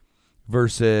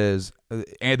versus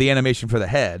the animation for the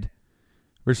head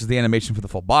versus the animation for the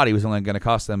full body was only going to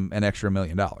cost them an extra $1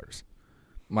 million.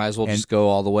 Might as well just go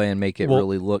all the way and make it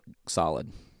really look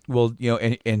solid. Well,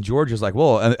 and George is like,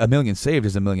 well, $1 million saved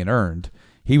is $1 million earned.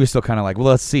 He was still kind of like, well,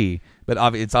 let's see.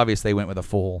 But it's obvious they went with a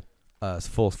full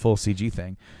CG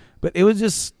thing. But it was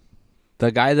just...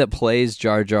 The guy that plays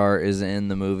Jar Jar is in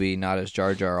the movie, not as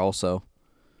Jar Jar also.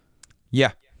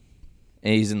 Yeah.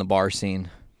 And he's in the bar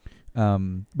scene.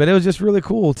 But it was just really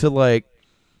cool to like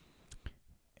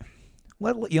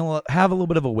have a little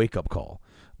bit of a wake up call.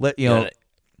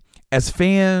 As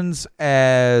fans,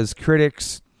 as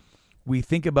critics, we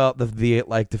think about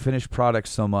the finished product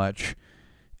so much,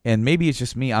 and maybe it's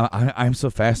just me. I'm so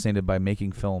fascinated by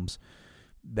making films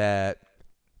that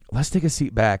let's take a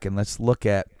seat back and let's look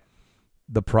at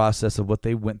the process of what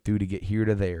they went through to get here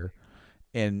to there,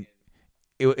 and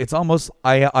it's almost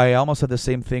I almost had the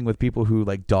same thing with people who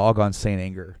like dog on Saint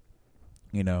Anger.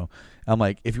 You know, I'm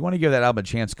like, if you want to give that album a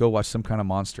chance, go watch Some Kind of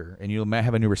Monster, and you might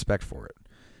have a new respect for it.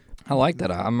 I like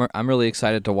that. I'm really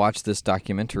excited to watch this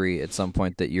documentary at some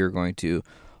point that you're going to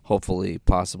hopefully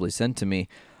possibly send to me.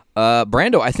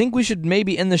 Brando, I think we should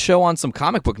maybe end the show on some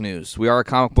comic book news. We are a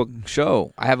comic book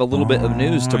show. I have a little bit of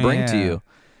news to bring to you.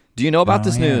 Do you know about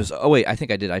this news? Oh, wait, I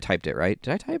think I did. I typed it, right?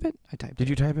 Did I type it? I typed it. Did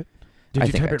you type it? Did I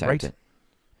you think type I it right? typed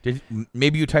Did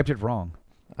maybe you typed it wrong?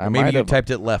 I Or maybe might you have. typed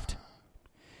it left.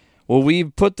 Well,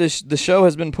 we've put the show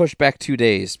has been pushed back 2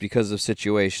 days because of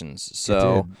situations.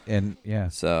 So, It did. And yeah,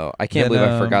 so I can't believe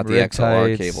I forgot the Red XLR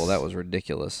Tights. cable. That was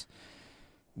ridiculous.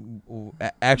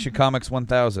 Action Comics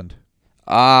 1000.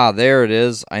 Ah, there it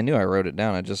is. I knew I wrote it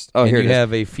down. And here it you is.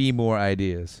 have a few more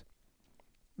ideas.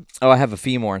 Oh, I have a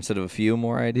few more instead of a few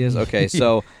more ideas. Okay,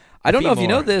 so I don't know if you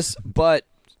know more. this, but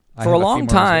I for a have a few long more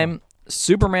as time,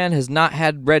 Superman has not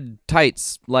had red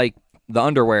tights like the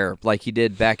underwear like he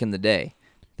did back in the day.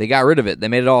 They got rid of it. They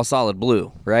made it all solid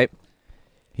blue, right?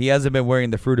 He hasn't been wearing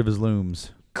the fruit of his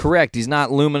looms. Correct. He's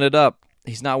not looming it up.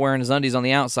 He's not wearing his undies on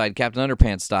the outside, Captain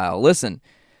Underpants style. Listen,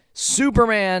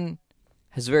 Superman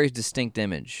has a very distinct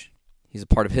image. He's a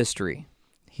part of history.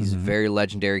 He's a very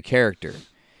legendary character.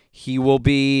 He will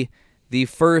be the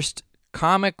first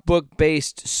comic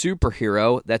book-based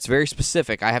superhero. That's very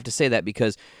specific. I have to say that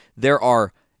because there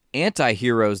are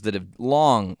anti-heroes that have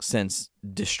long since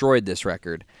destroyed this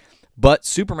record. But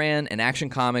Superman and Action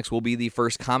Comics will be the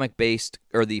first comic-based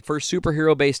or the first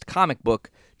superhero-based comic book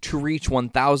to reach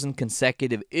 1,000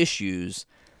 consecutive issues.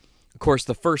 Of course,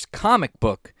 the first comic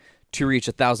book to reach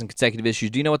 1,000 consecutive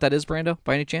issues. Do you know what that is, Brando,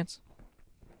 by any chance?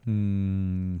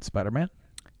 Spider-Man?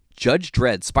 Judge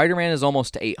Dredd. Spider-Man is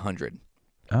almost to 800.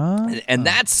 Uh, And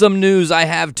that's some news I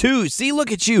have, too. See,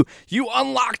 look at you. You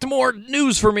unlocked more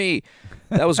news for me.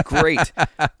 That was great.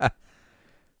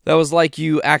 That was like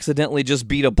you accidentally just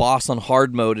beat a boss on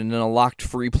hard mode and then unlocked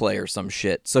free play or some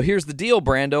shit. So here's the deal,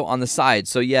 Brando, on the side.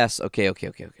 So yes, okay.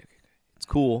 It's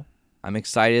cool. I'm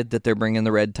excited that they're bringing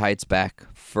the red tights back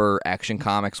for Action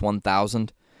Comics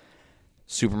 1000.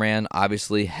 Superman,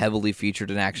 obviously heavily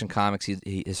featured in Action Comics.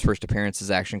 His first appearance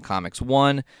is Action Comics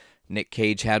 1. Nick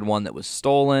Cage had one that was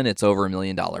stolen. It's over $1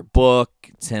 million book.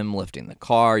 It's him lifting the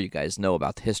car. You guys know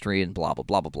about the history and blah, blah,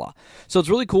 blah, blah, blah. So it's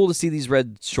really cool to see these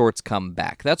red shorts come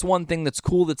back. That's one thing that's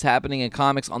cool that's happening in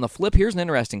comics. On the flip, here's an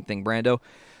interesting thing, Brando.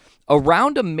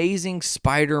 Around Amazing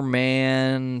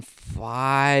Spider-Man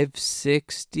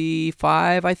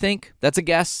 565, I think. That's a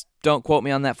guess. Don't quote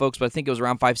me on that, folks, but I think it was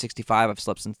around 565. I've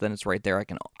slept since then. It's right there. I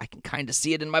can kind of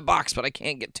see it in my box, but I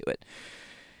can't get to it.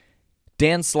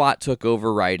 Dan Slott took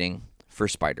over writing for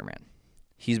Spider-Man.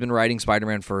 He's been writing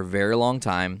Spider-Man for a very long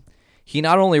time. He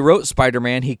not only wrote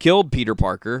Spider-Man, he killed Peter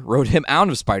Parker, wrote him out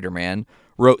of Spider-Man,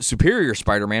 wrote Superior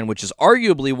Spider-Man, which is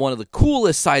arguably one of the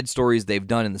coolest side stories they've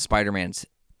done in the Spider-Man's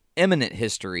eminent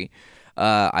history.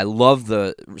 I love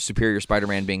the Superior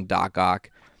Spider-Man being Doc Ock.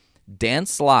 Dan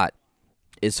Slott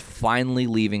is finally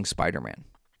leaving Spider-Man.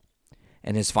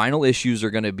 And his final issues are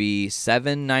going to be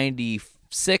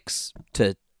 796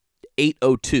 to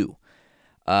 802.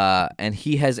 And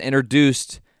he has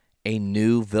introduced a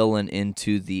new villain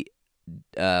into the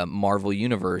Marvel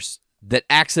Universe that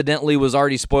accidentally was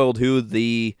already spoiled who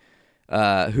the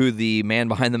man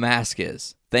behind the mask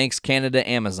is. Thanks, Canada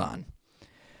Amazon.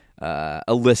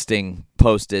 A listing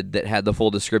posted that had the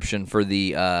full description for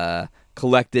the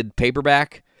collected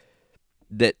paperback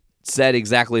that said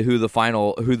exactly who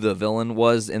the villain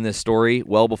was in this story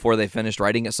well before they finished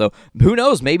writing it. So who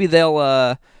knows? Maybe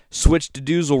they'll switch to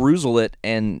Doozle Roozle it,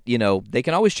 and they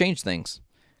can always change things.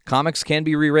 Comics can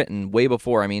be rewritten way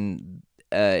before. I mean,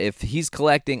 if he's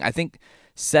collecting, I think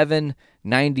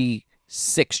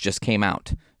 796 just came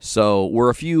out. So we're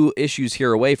a few issues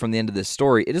here away from the end of this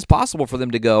story. It is possible for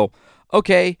them to go,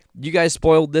 okay, you guys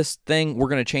spoiled this thing, we're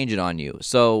going to change it on you.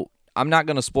 So I'm not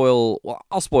going to spoil, well,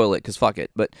 I'll spoil it because fuck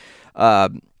it. But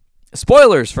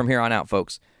spoilers from here on out,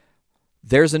 folks.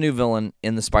 There's a new villain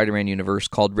in the Spider-Man universe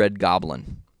called Red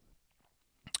Goblin.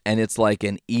 And it's like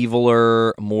an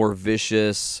eviler, more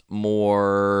vicious,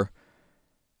 more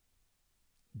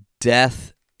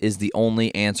death is the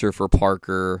only answer for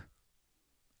Parker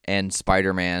and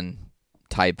Spider-Man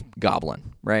type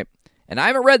goblin, right? And I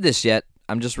haven't read this yet.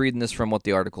 I'm just reading this from what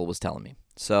the article was telling me.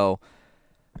 So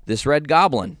this Red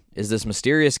Goblin is this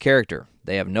mysterious character.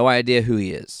 They have no idea who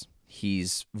he is.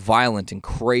 He's violent and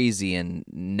crazy and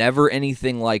never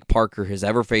anything like Parker has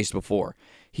ever faced before.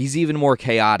 He's even more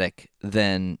chaotic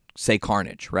than, say,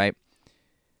 Carnage, right?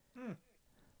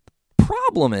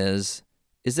 Problem is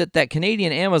is that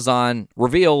Canadian Amazon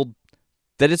revealed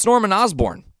that it's Norman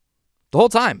Osborn the whole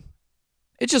time.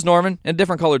 It's just Norman in a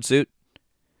different colored suit,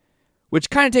 which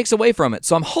kind of takes away from it.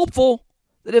 So I'm hopeful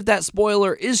that if that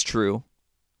spoiler is true,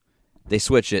 they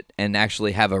switch it and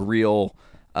actually have a real,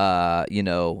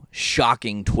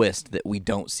 shocking twist that we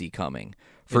don't see coming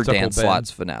for It's Uncle Dan Ben.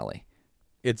 Slott's finale.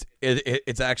 It's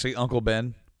actually Uncle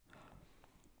Ben.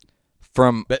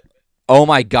 Oh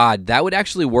my God, that would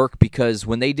actually work because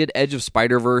when they did Edge of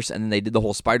Spider-Verse and then they did the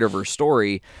whole Spider-Verse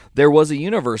story, there was a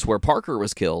universe where Parker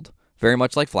was killed, very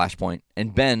much like Flashpoint,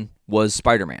 and Ben was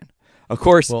Spider-Man. Of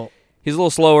course, he's a little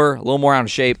slower, a little more out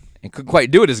of shape, and couldn't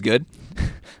quite do it as good.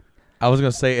 I was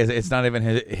gonna say it's not even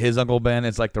his Uncle Ben.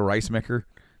 It's like the rice maker.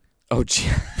 Oh, gee.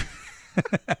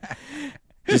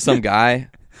 Just some guy.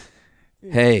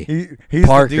 Hey, He's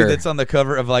Parker. the dude that's on the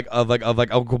cover of like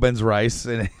Uncle Ben's rice,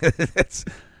 and it's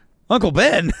Uncle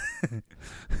Ben.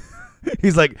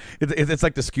 He's like it's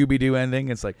like the Scooby Doo ending.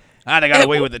 It's like I'd have got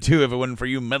away with it too if it wasn't for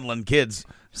you meddling kids.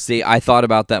 See, I thought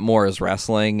about that more as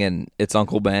wrestling, and it's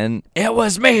Uncle Ben. It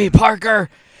was me, Parker.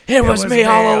 It was me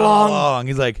all along.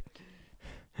 He's like,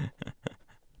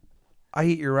 I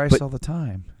eat your rice all the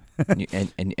time.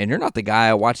 and you're not the guy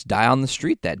I watched die on the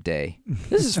street that day.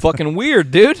 This is fucking weird,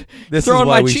 dude. This Throwing is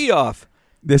why my chi off.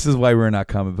 This is why we're not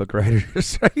comic book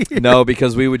writers. No,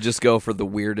 because we would just go for the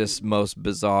weirdest, most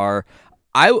bizarre.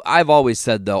 I've always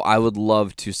said, though, I would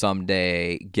love to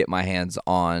someday get my hands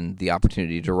on the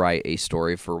opportunity to write a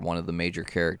story for one of the major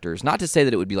characters. Not to say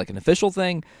that it would be like an official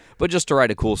thing, but just to write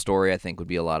a cool story I think would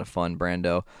be a lot of fun,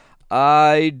 Brando.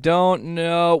 I don't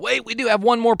know. Wait, we do have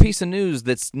one more piece of news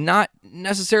that's not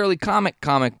necessarily comic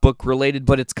book related,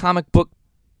 but it's comic book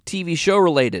TV show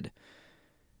related.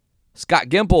 Scott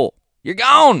Gimple, you're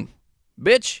gone.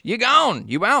 Bitch, you gone.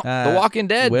 You out. The Walking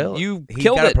Dead. Well, you he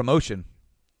killed got it. a promotion.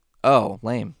 Oh,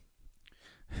 lame.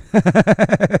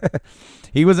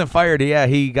 He wasn't fired. Yeah,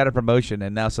 he got a promotion,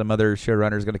 and now some other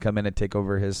showrunner is going to come in and take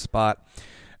over his spot.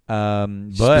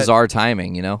 Just But bizarre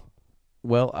timing, you know?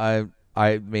 well,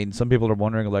 I mean, some people are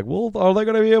wondering, like, well, are they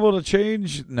going to be able to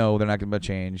change? No, they're not going to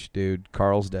change, dude.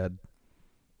 Carl's dead.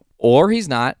 Or he's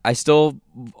not. I still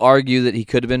argue that he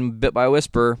could have been bit by a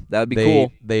whisper. That would be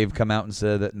cool. They've come out and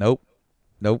said that nope,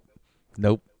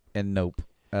 and nope.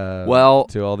 Well,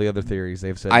 to all the other theories,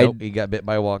 they've said I- nope, he got bit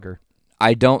by a walker.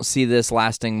 I don't see this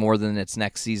lasting more than its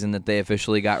next season that they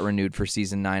officially got renewed for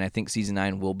Season 9. I think Season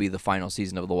 9 will be the final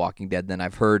season of The Walking Dead. Then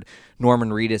I've heard Norman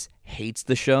Reedus hates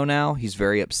the show now. He's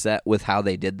very upset with how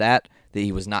they did that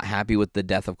he was not happy with the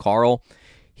death of Carl.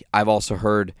 I've also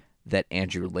heard that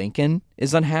Andrew Lincoln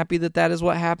is unhappy that is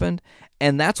what happened.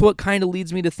 And that's what kind of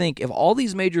leads me to think, if all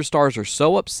these major stars are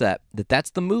so upset that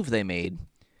that's the move they made,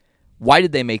 why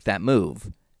did they make that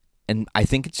move? And I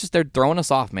think it's just they're throwing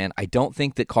us off, man. I don't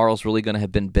think that Carl's really going to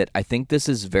have been bit. I think this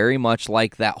is very much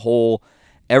like that whole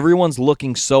everyone's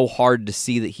looking so hard to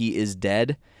see that he is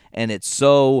dead, and it's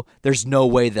so there's no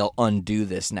way they'll undo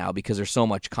this now because there's so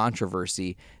much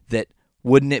controversy that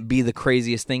wouldn't it be the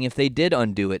craziest thing if they did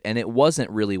undo it and it wasn't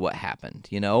really what happened,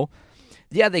 you know?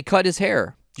 Yeah, they cut his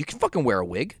hair. You can fucking wear a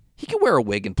wig. He can wear a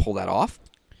wig and pull that off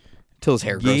till his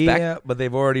hair grows back. Yeah, but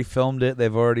they've already filmed it.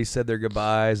 They've already said their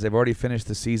goodbyes. They've already finished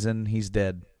the season. He's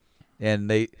dead. And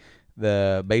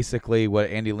basically what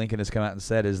Andy Lincoln has come out and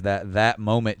said is that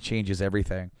moment changes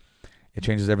everything. It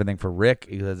changes everything for Rick.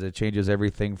 It changes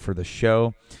everything for the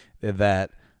show.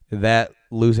 That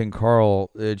losing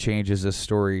Carl changes this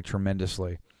story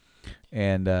tremendously.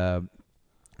 And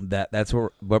that's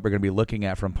what we're going to be looking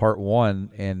at from part 1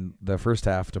 in the first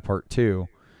half to part 2.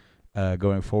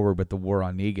 Going forward with the war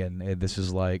on Negan, this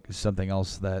is like something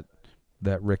else that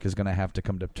Rick is going to have to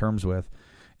come to terms with,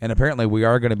 and apparently we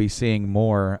are going to be seeing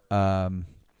more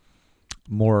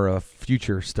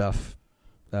future stuff,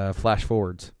 flash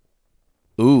forwards.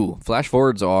 Ooh, flash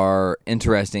forwards are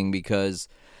interesting because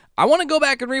I want to go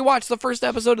back and rewatch the first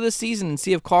episode of this season and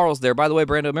see if Carl's there. By the way,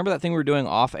 Brando, remember that thing we were doing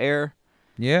off air?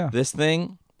 Yeah, This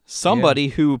thing. Somebody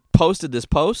who posted this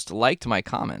post liked my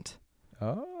comment.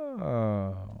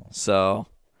 Oh, So,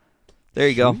 there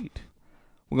you go. sweet.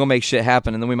 We're going to make shit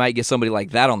happen, and then we might get somebody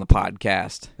like that on the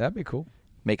podcast. That'd be cool.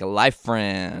 Make a life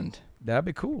friend. That'd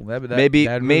be cool.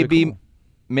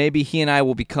 Maybe he and I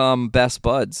will become best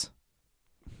buds.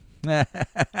 Oh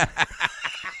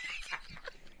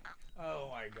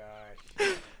my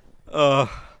god.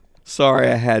 Sorry,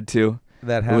 I had to.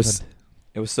 That happened.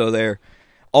 It was so there.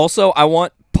 Also, I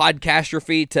want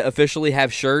Podcastrophe to officially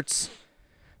have shirts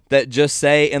that just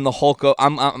say in the Hulk.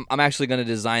 I'm actually going to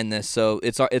design this, so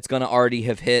it's going to already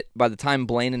have hit by the time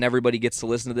Blaine and everybody gets to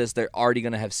listen to this. They're already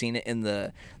going to have seen it in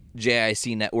the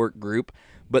JIC network group.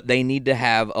 but they need to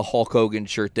have a Hulk Hogan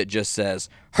shirt that just says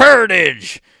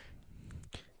Heritage,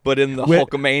 but in the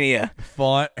Hulkamania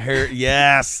font.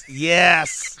 Yes.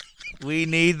 We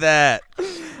need that.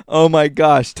 Oh my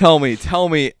gosh! Tell me,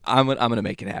 I'm gonna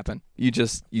make it happen. You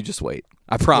just wait.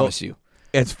 I promise you.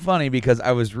 It's funny because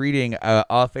I was reading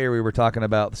off air. We were talking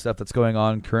about the stuff that's going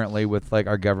on currently with like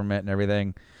our government and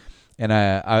everything, and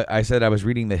I said I was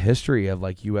reading the history of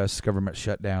like U.S. government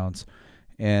shutdowns,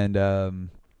 and the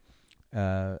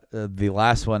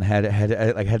last one had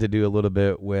to do a little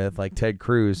bit with like Ted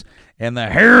Cruz and the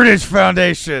Heritage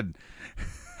Foundation.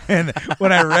 And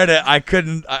when I read it, I could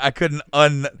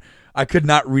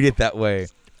not read it that way.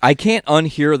 I can't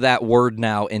unhear that word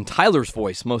now in Tyler's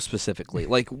voice, most specifically.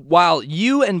 Like, while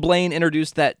you and Blaine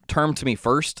introduced that term to me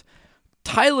first,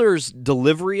 Tyler's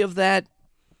delivery of that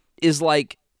is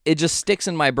like, it just sticks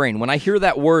in my brain. When I hear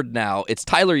that word now, it's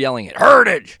Tyler yelling it,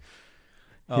 Heritage!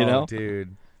 You know?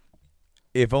 Dude.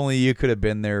 If only you could have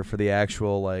been there for the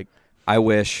actual, like... I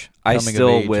wish. I coming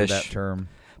still of age wish. of that term.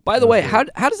 By the way, how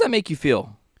does that make you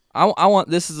feel? I want.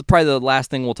 This is probably the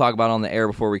last thing we'll talk about on the air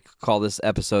before we call this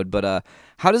episode. But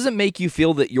how does it make you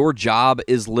feel that your job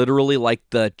is literally like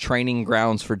the training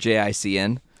grounds for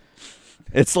JICN?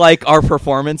 It's like our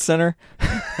performance center.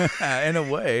 In a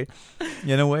way,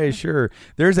 sure.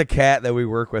 There's a cat that we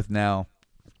work with now.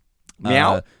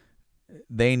 Meow.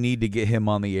 They need to get him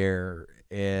on the air,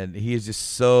 and he is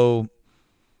just so.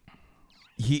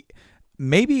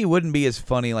 Maybe he wouldn't be as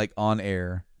funny like on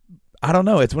air. I don't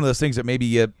know. It's one of those things that maybe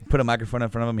you put a microphone in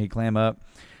front of him, he'd clam up.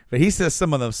 But he says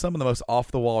some of the most off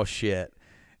the wall shit.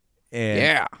 And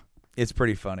yeah, it's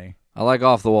pretty funny. I like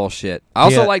off the wall shit. I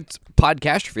also liked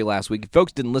Podcastrophe last week. If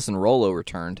folks didn't listen, Rolo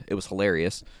returned. It was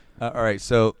hilarious. All right,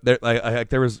 so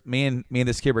there was me and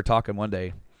this kid were talking one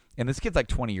day, and this kid's like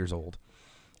 20 years old,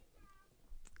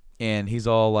 and he's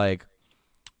all like,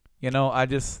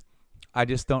 I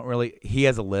just don't really. He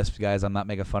has a lisp, guys. I'm not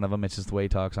making fun of him. It's just the way he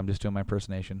talks. I'm just doing my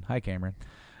impersonation. Hi, Cameron.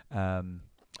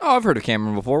 I've heard of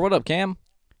Cameron before. What up, Cam?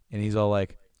 And he's all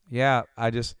like, yeah, I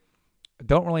just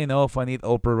don't really know if I need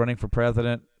Oprah running for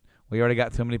president. We already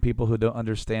got too many people who don't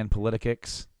understand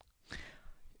politics.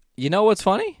 You know what's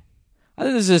funny? I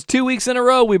think this is 2 weeks in a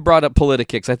row we brought up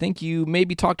politics. I think you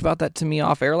maybe talked about that to me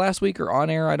off air last week or on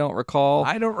air. I don't recall.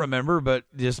 I don't remember, but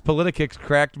just politics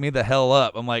cracked me the hell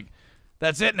up. I'm like,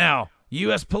 that's it now.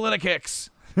 U.S. politics.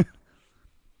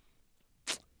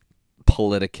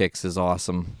 Politics is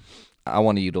awesome. I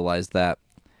want to utilize that.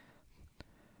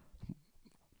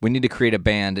 We need to create a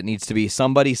band. It needs to be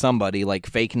somebody, like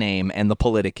fake name, and the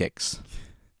Politics.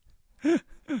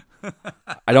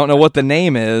 I don't know what the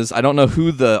name is. I don't know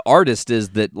who the artist is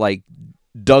that, like,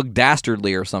 Doug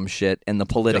Dastardly or some shit, and the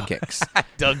Politics.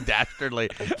 Doug Dastardly.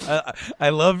 I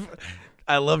love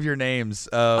your names.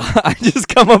 I just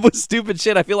come up with stupid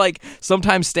shit. I feel like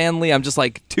sometimes Stanley, I'm just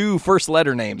like 2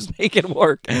 first-letter names. Make it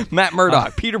work. Matt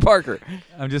Murdock, Peter Parker.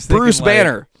 I'm just Bruce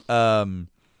thinking, Banner.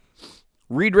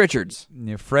 Reed Richards.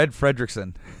 Fred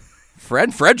Fredrickson.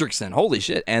 Fred Fredrickson. Holy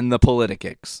shit. And the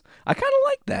Politics. I kind of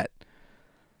like that.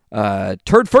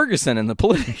 Turd Ferguson and the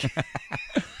Politics.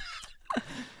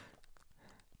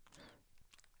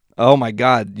 Oh, my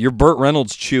God. Your Burt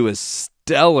Reynolds chew is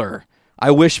stellar.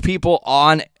 I wish people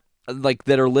on, like,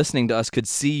 that are listening to us could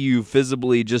see you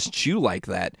visibly just chew like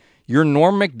that. Your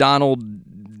Norm Macdonald,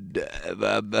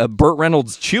 Burt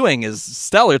Reynolds chewing is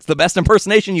stellar. It's the best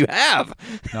impersonation you have.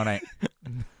 No, no.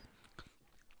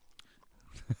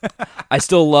 I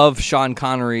still love Sean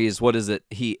Connery's, what is it?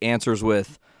 He answers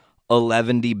with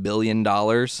 $11 billion.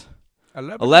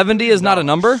 11 is not a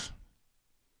number?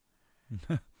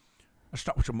 That's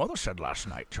not what your mother said last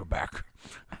night, Trebek.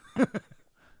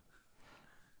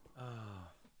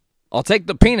 I'll take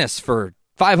the penis for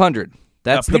 500.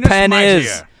 That's the penis pen mightier.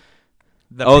 is.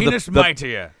 The penis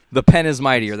mightier. The pen is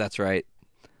mightier. That's right.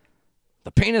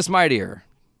 The penis mightier.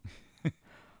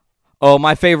 Oh,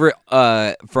 my favorite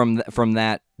from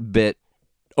that bit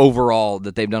overall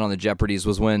that they've done on the Jeopardies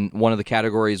was when one of the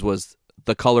categories was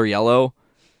the color yellow.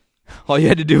 All you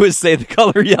had to do is say the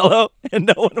color yellow, and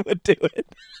no one would do it.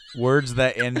 Words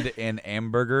that end in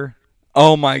hamburger.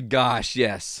 Oh my gosh,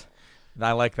 yes.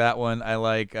 I like that one. I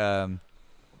like an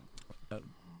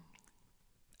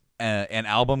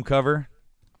album cover.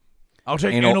 I'll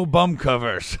take anal bum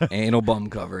covers. Anal bum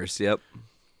covers, yep.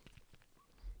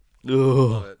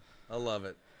 Ugh. I love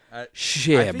it.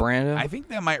 Shit, Brando. I think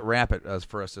that might wrap it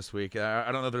for us this week.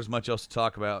 I don't know if there's much else to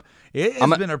talk about. It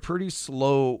has been a pretty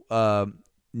slow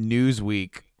news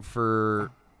week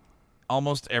for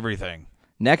almost everything.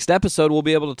 Next episode, we'll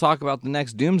be able to talk about the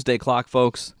next Doomsday Clock,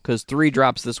 folks, because 3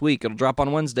 drops this week. It'll drop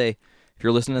on Wednesday if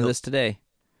you're listening to this today.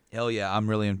 Hell yeah, I'm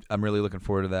really looking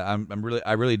forward to that.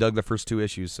 I really dug the first 2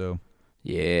 issues. So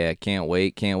Yeah, can't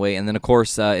wait. And then, of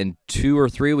course, in 2 or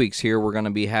 3 weeks here, we're going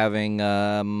to be having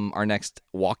our next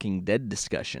Walking Dead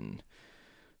discussion.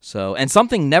 So, and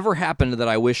something never happened that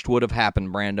I wished would have happened,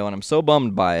 Brando, and I'm so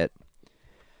bummed by it.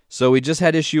 So we just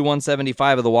had issue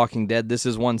 175 of The Walking Dead. This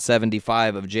is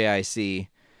 175 of JIC.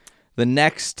 The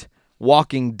next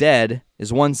Walking Dead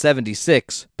is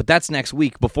 176, but that's next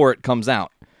week before it comes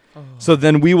out. So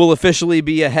then we will officially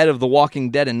be ahead of The Walking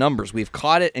Dead in numbers. We've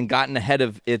caught it and gotten ahead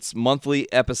of its monthly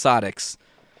episodics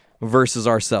versus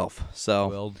ourselves. So,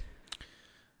 well,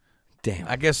 damn.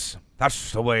 I guess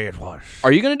that's the way it was.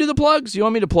 Are you going to do the plugs? You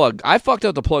want me to plug? I fucked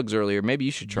out the plugs earlier. Maybe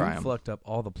you should try You them. fucked up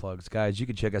all the plugs, guys. You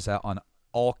can check us out on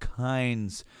all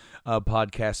kinds of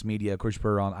podcast media. Of course,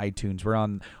 we're on iTunes. We're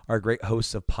on our great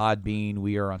hosts of Podbean.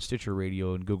 We are on Stitcher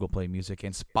Radio and Google Play Music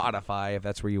and Spotify. If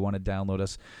that's where you want to download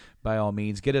us, by all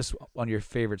means, get us on your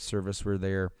favorite service. We're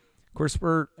there. Of course,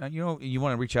 we're you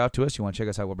want to reach out to us. You want to check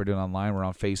us out what we're doing online. We're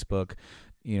on Facebook.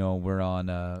 We're on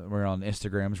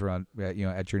Instagrams. We're on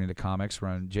at Journey to Comics. We're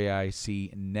on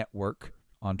JIC Network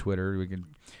on Twitter. We can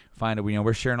find it.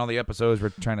 We're sharing all the episodes. We're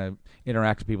trying to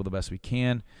interact with people the best we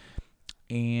can.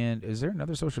 And is there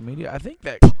another social media? I think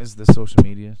that is the social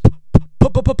media.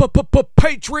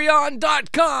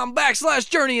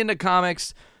 Patreon.com/Journey into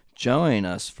Comics. Join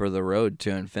us for the road to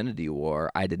Infinity War.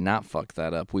 I did not fuck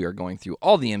that up. We are going through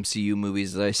all the MCU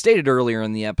movies. As I stated earlier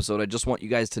in the episode, I just want you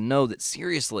guys to know that,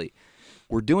 seriously,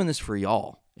 we're doing this for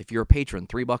y'all. If you're a patron,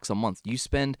 $3 a month. You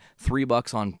spend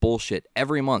 $3 on bullshit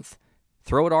every month.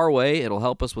 Throw it our way. It'll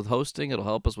help us with hosting. It'll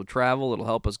help us with travel. It'll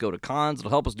help us go to cons. It'll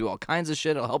help us do all kinds of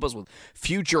shit. It'll help us with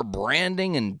future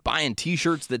branding and buying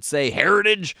T-shirts that say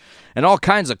Heritage and all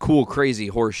kinds of cool, crazy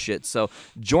horse shit. So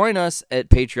join us at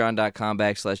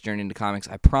patreon.com/Journey into Comics.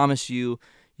 I promise you,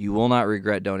 you will not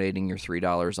regret donating your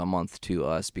 $3 a month to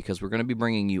us because we're going to be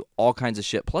bringing you all kinds of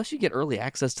shit. Plus, you get early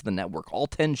access to the network. All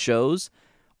 10 shows.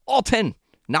 All 10.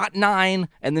 Not 9,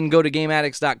 and then go to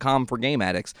GameAddicts.com for Game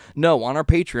Addicts. No, on our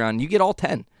Patreon, you get all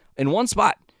 10 in one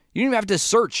spot. You don't even have to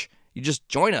search. You just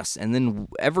join us, and then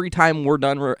every time we're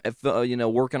done,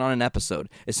 working on an episode,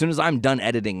 as soon as I'm done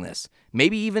editing this,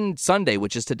 maybe even Sunday,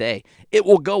 which is today, it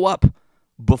will go up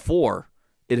before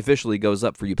it officially goes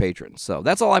up for you patrons. So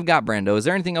that's all I've got, Brando. Is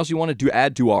there anything else you wanted to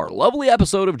add to our lovely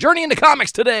episode of Journey into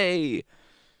Comics today?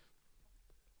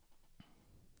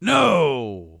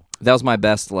 No. That was my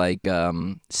best,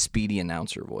 speedy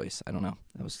announcer voice. I don't know.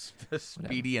 That was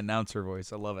speedy announcer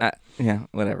voice. I love it. Yeah,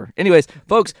 whatever. Anyways,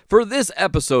 folks, for this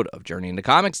episode of Journey into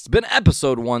Comics, it's been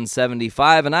episode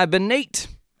 175, and I've been Nate.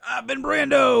 I've been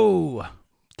Brando.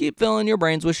 Keep filling your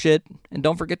brains with shit, and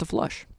don't forget to flush.